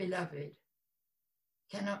or the beloved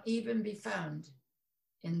cannot even be found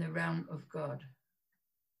in the realm of God.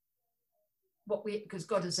 Because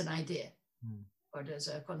God is an idea, God is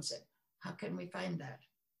a concept. How can we find that?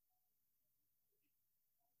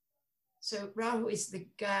 So Rahu is the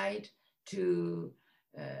guide to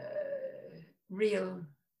real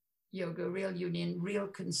yoga, real union, real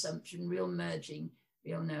consumption, real merging,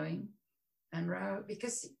 real knowing. And Rahu,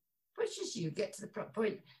 because it pushes you, get to the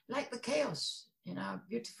point, like the chaos in our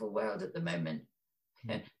beautiful world at the moment,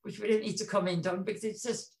 which we don't need to comment on because it's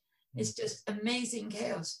just It's just amazing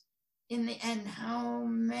chaos. In the end, how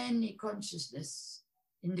many consciousness,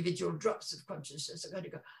 individual drops of consciousness are going to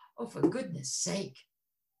go, oh, for goodness sake.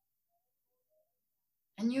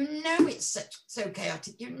 And you know it's so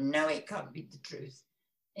chaotic. You know it can't be the truth.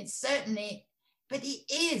 It's certainly, but it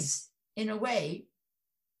is, in a way,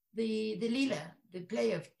 the Leela, the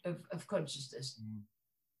play of consciousness.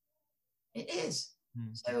 It is.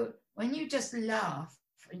 So when you just laugh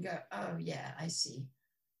and go, oh yeah, I see.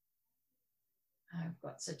 I've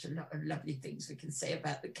got such a lot of lovely things we can say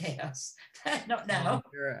about the chaos. Not now.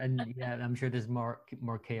 Sure. And yeah, I'm sure there's more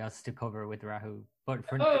chaos to cover with Rahu. But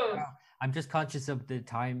for now, I'm just conscious of the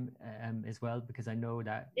time as well, because I know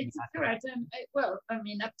that it's correct. Well, I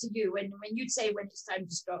mean, up to you. When you say when it's time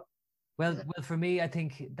to stop. Well, for me, I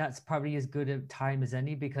think that's probably as good a time as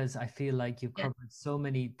any, because I feel like you've covered so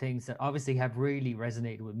many things that obviously have really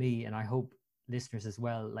resonated with me, and I hope listeners as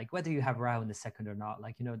well. Like whether you have Rahu in the second or not,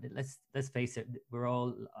 like, you know, let's face it, we're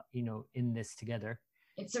all, you know, in this together.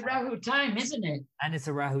 It's a Rahu time, isn't it? And it's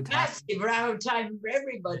a Rahu time. Massive Rahu time for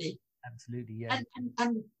everybody. Absolutely, yeah.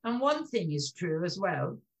 And one thing is true as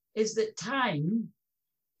well, is that time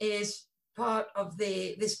is part of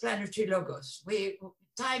this planetary logos.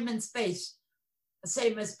 Time and space, the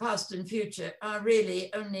same as past and future, are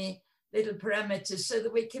really only little parameters so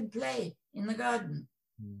that we can play in the garden.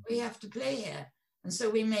 We have to play here. And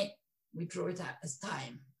so we draw it out as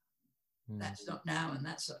time. That's not now and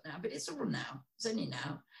that's not now, but it's all now. It's only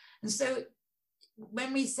now. And so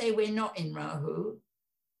when we say we're not in Rahu,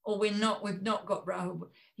 or we've not got Rahu,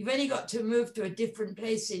 you've only got to move to a different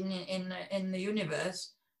place in the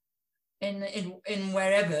universe, in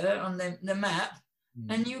wherever on the map,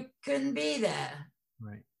 and you can be there.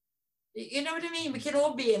 Right. You know what I mean? We can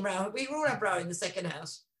all be in Rahu. We all have Rahu in the second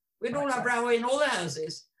house. We'd all have Rahu in all the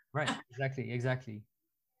houses. Right. Exactly.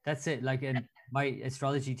 That's it. Like, and my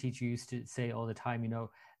astrology teacher used to say all the time, you know,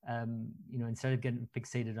 instead of getting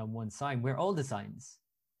fixated on one sign, we're all the signs.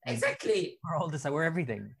 Exactly. We're all the signs. We're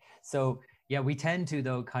everything. So yeah, we tend to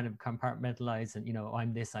though kind of compartmentalize and, you know,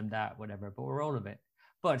 I'm this, I'm that, whatever. But we're all of it.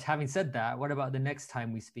 But having said that, what about the next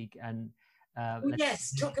time we speak? And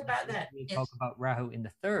talk about that. Talk about Rahu in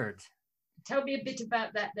the third. Tell me a bit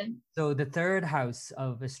about that then. So the third house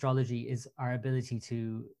of astrology is our ability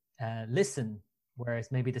to listen,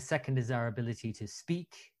 whereas maybe the second is our ability to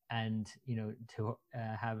speak and, you know, to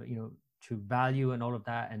have, you know, to value and all of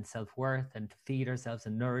that, and self-worth, and to feed ourselves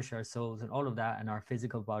and nourish our souls and all of that, and our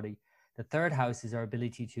physical body. The third house is our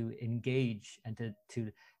ability to engage and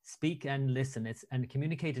to speak and listen. And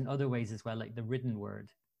communicate in other ways as well, like the written word.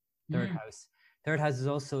 Third house. Third house is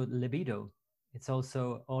also libido. It's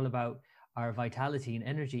also all about our vitality and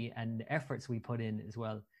energy and the efforts we put in as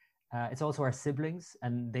well. It's also our siblings,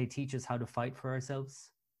 and they teach us how to fight for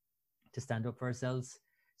ourselves, to stand up for ourselves.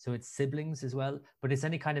 So it's siblings as well, but it's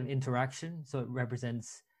any kind of interaction. So it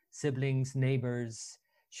represents siblings, neighbors,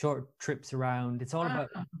 short trips around. It's all about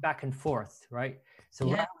back and forth, right? So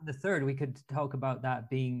around the third, we could talk about that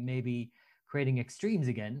being maybe creating extremes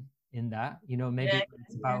again in that, you know, maybe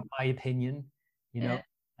it's about my opinion, you know,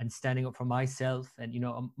 and standing up for myself, and, you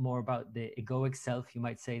know, more about the egoic self, you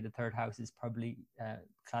might say the third house is probably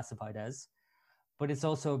classified as. But it's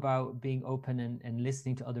also about being open and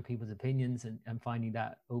listening to other people's opinions and finding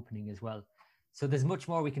that opening as well. So there's much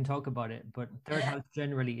more we can talk about it, but third house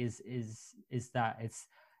generally is that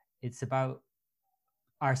it's about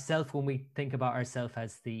ourself when we think about ourself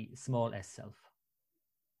as the small s self.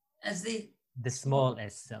 As the small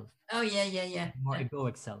s self. Oh, yeah. More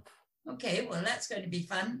egoic self. Okay, well, that's going to be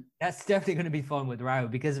fun. That's definitely going to be fun with Rahu,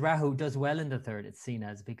 because Rahu does well in the third, it's seen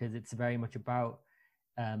as, because it's very much about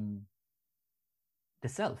the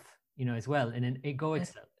self, you know, as well, in an egoic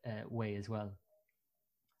way as well.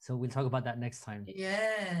 So we'll talk about that next time.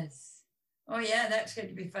 Yes. Oh, yeah, that's going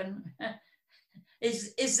to be fun.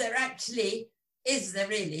 Is there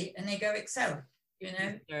really an egoic self, you know?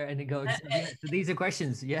 Is there an egoic self? Yeah. So these are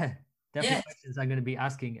questions, definitely questions I'm going to be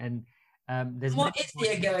asking. And there's what is the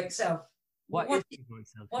egoic self? What is the egoic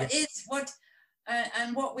self?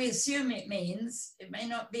 And what we assume it means, it may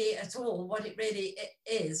not be at all what it really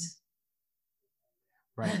is.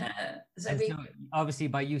 Right. So obviously,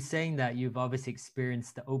 by you saying that, you've obviously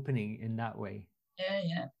experienced the opening in that way.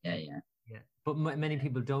 Yeah. But many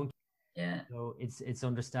people don't. Yeah. So it's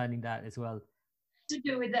understanding that as well. To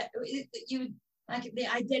do with that, you like the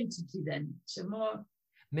identity then. So more.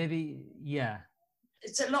 Maybe, yeah.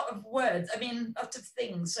 It's a lot of words. I mean, lots of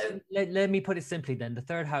things. So let me put it simply then. The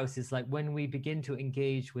third house is like when we begin to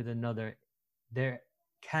engage with another, there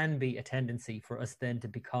can be a tendency for us then to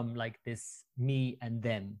become like this me and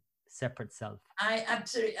them separate self. I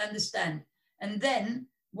absolutely understand. And then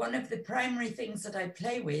one of the primary things that I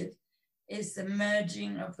play with is the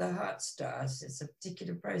merging of the heart stars. It's a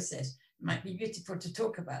particular process. It might be beautiful to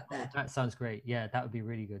talk about that. That sounds great. Yeah, that would be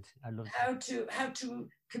really good. I love how to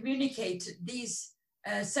communicate these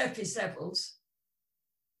surface levels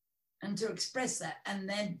and to express that, and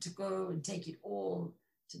then to go and take it all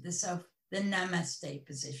to the namaste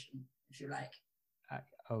position, if you like.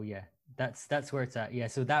 Oh yeah, that's where it's at. Yeah,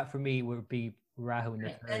 so that for me would be Rahu in the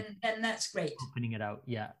third. And that's great. Opening it out,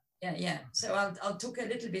 yeah. Yeah. So I'll talk a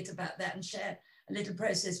little bit about that and share a little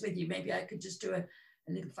process with you. Maybe I could just do a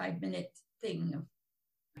little 5-minute thing.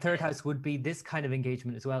 Third house would be this kind of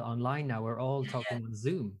engagement as well online now. We're all talking on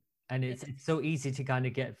Zoom, and it's so easy to kind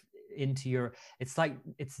of get into your. It's like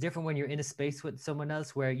it's different when you're in a space with someone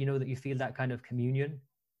else where you know that you feel that kind of communion.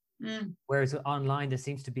 Whereas online, there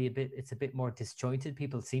seems to be it's a bit more disjointed.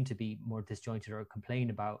 People seem to be more disjointed or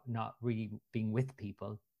complain about not really being with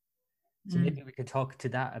people. So maybe we could talk to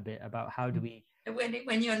that a bit about how do we...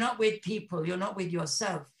 When you're not with people, you're not with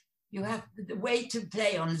yourself. You have the way to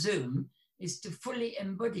play on Zoom is to fully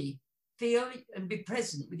embody, feel and be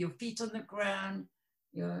present with your feet on the ground,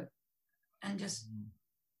 and just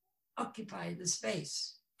occupy the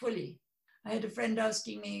space fully. I had a friend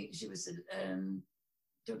asking me, she was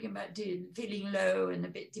talking about feeling low and a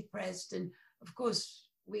bit depressed. And of course,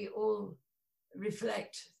 we all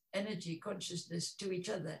reflect energy, consciousness to each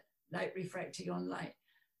other, light refracting on light.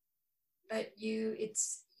 But it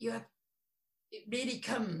really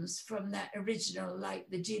comes from that original light,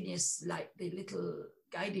 the genius light, the little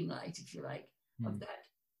guiding light, if you like, of that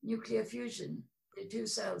nuclear fusion, the two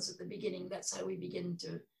cells at the beginning. That's how we begin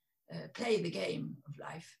to play the game of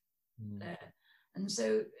life. And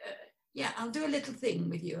so, I'll do a little thing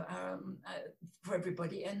with you for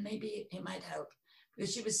everybody, and maybe it might help.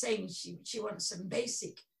 Because she was saying she wants some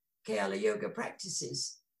basic Kayala Yoga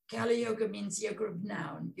practices. Kayala Yoga means yoga of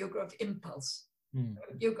noun, yoga of impulse,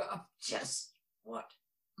 yoga of just what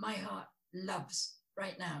my heart loves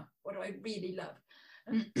right now, what I really love.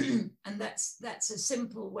 And that's a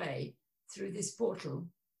simple way through this portal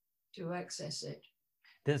to access it.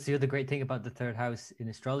 That's the other great thing about the third house in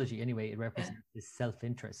astrology anyway. It represents this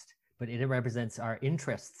self-interest, but it represents our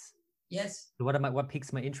interests. Yes. So what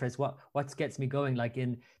piques my interest? What gets me going? Like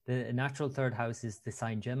in the natural third house is the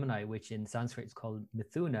sign Gemini, which in Sanskrit is called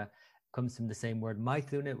Mithuna, comes from the same word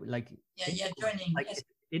Maithuna, like joining, like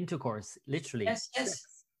intercourse, literally. Yes.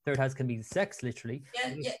 Third house can be sex, literally.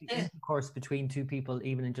 Yeah. Intercourse between two people,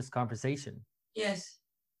 even in just conversation. Yes.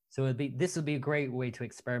 So this would be a great way to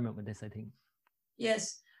experiment with this, I think.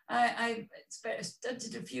 Yes, I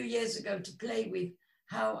started a few years ago to play with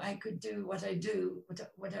how I could do what I do,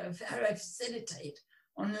 how I facilitate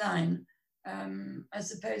online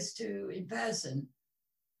as opposed to in person.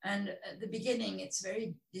 And at the beginning, it's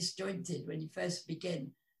very disjointed when you first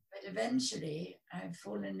begin. But eventually, I've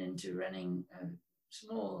fallen into running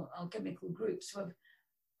small alchemical groups of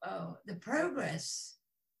the progress,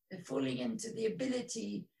 falling into the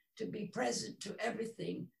ability to be present to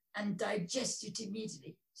everything and digest it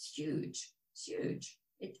immediately. It's huge. It's huge.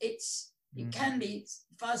 It can be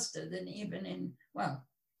faster than even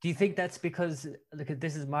do you think that's because, look,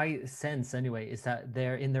 this is my sense anyway, is that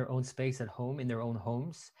they're in their own space at home, in their own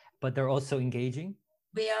homes, but they're also engaging?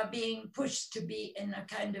 We are being pushed to be in a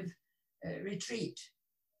kind of retreat.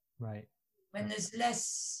 Right. When there's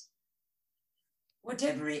less,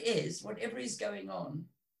 whatever is going on,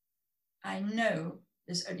 I know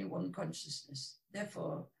there's only one consciousness.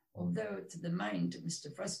 Therefore, although to the mind, to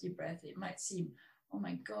Mr. Frosty Breath, it might seem, oh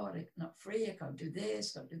my God, I'm not free, I can't do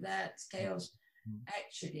this, can't do that, it's chaos.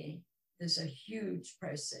 Actually, there's a huge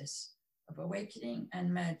process of awakening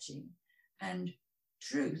and merging. And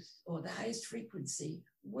truth, or the highest frequency,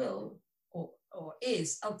 will or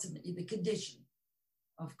is ultimately the condition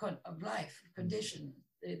of life, condition.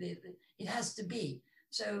 It has to be.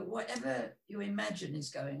 So whatever you imagine is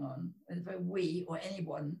going on, whether we or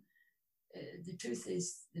anyone, the truth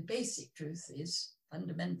is, the basic truth is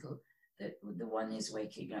fundamental, that the one is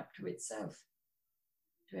waking up to itself,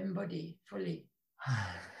 to embody fully.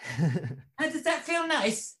 How does that feel?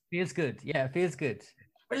 Nice? Feels good. Yeah, it feels good.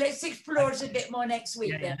 Well, let's explore it a bit more next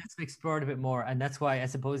week. Yeah, let's explore it a bit more. And that's why I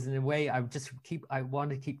suppose in a way I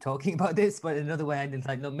want to keep talking about this, but in another way I'm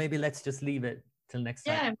like, no, maybe let's just leave it till next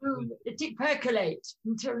time. Yeah, we'll percolate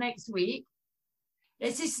until next week.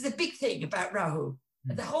 This is the big thing about Rahu.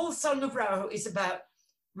 The whole song of Rahu is about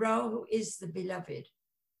Rahu is the beloved.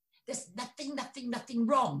 There's nothing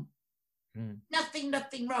wrong.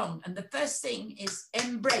 Nothing wrong. And the first thing is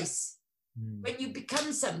embrace. When you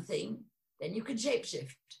become something, then you can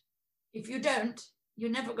shapeshift. If you don't, you're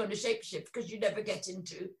never going to shapeshift because you never get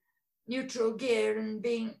into neutral gear and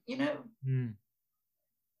being, Mm.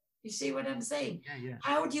 you see what I'm saying? Yeah.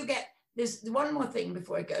 How do you get, there's one more thing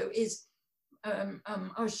before I go is,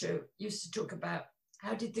 Osho used to talk about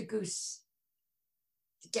how did the goose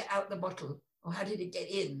get out the bottle, or how did it get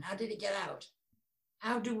in? How did it get out?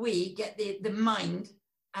 How do we get the mind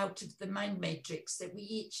out of the mind matrix that we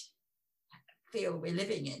each feel we're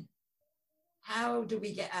living in? How do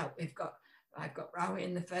we get out? I've got Rahu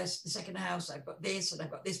in the second house, I've got this, and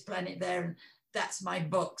I've got this planet there, and that's my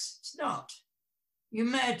box. It's not. You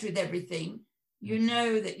merge with everything. You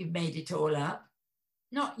know that you've made it all up.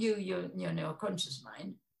 Not your conscious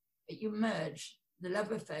mind, but you merge the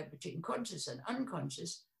love affair between conscious and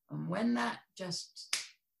unconscious. And when that just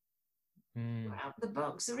out the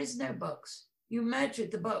box, there is no box. You merge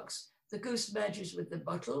with the box. The goose merges with the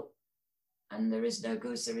bottle, and there is no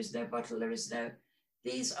goose, there is no bottle,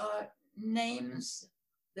 these are names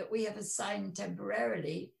that we have assigned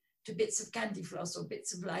temporarily to bits of candy floss or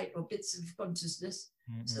bits of light or bits of consciousness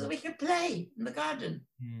so that we can play in the garden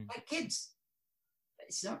like kids. But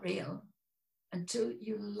it's not real until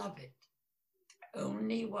you love it.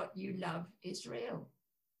 Only what you love is real.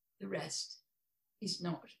 The rest is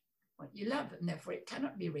not what you love, and therefore it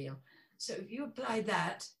cannot be real. So if you apply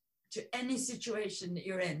that to any situation that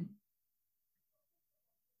you're in,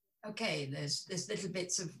 okay, there's little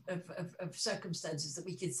bits of circumstances that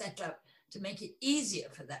we can set up to make it easier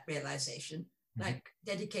for that realization, like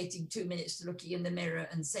dedicating 2 minutes to looking in the mirror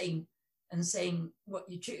and saying what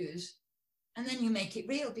you choose. And then you make it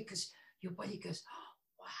real because your body goes, oh,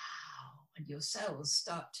 wow. And your cells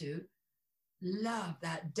start to love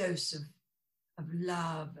that dose of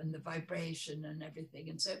love and the vibration and everything.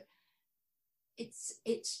 And so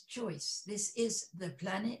it's choice. This is the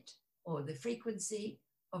planet or the frequency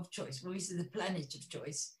of choice. When we say the planet of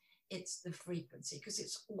choice, it's the frequency, because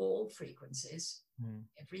it's all frequencies.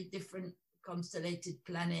 Every different constellated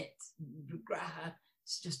planet, graha,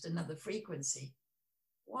 is just another frequency.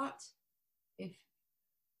 What if,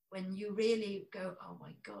 when you really go, oh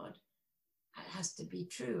my God, that has to be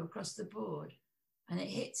true across the board, and it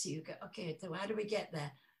hits you, you go, okay, so how do we get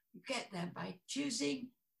there? You get there by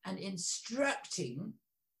choosing and instructing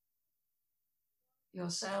your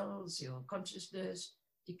cells, your consciousness,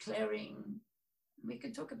 declaring. We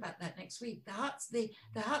can talk about that next week.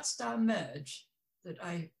 The Heart Star Merge that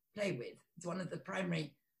I play with, it's one of the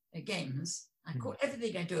primary games. I call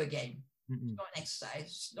everything I do a game. It's not an exercise.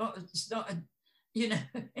 It's not a,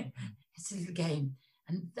 it's a little game.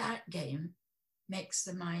 And that game makes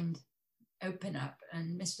the mind open up,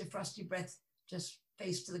 and Mr. Frosty Breath just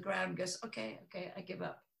face to the ground, goes, okay, I give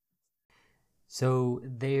up. So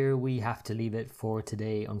there we have to leave it for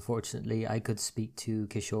today. Unfortunately, I could speak to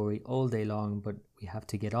Kishori all day long, but we have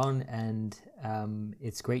to get on, and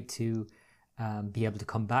it's great to be able to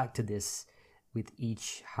come back to this with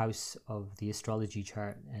each house of the astrology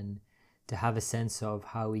chart and to have a sense of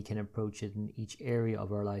how we can approach it in each area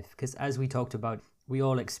of our life. Because as we talked about, we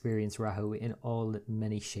all experience Rahu in all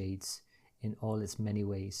many shades, in all its many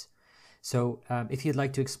ways. So if you'd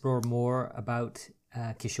like to explore more about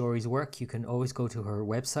Kishori's work, you can always go to her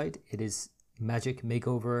website. It is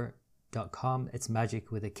magicmakeover.com. It's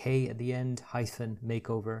magic with a K at the end,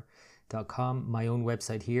 -makeover.com. My own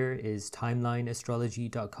website here is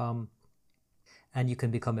timelineastrology.com. And you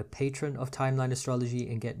can become a patron of Timeline Astrology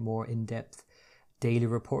and get more in-depth daily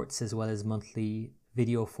reports as well as monthly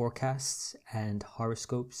video forecasts and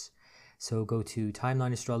horoscopes. So go to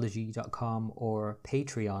timelineastrology.com or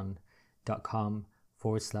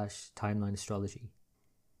patreon.com/timelineastrology.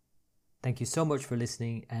 Thank you so much for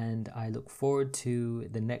listening, and I look forward to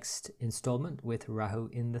the next installment with Rahu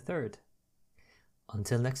in the third.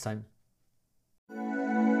 Until next time.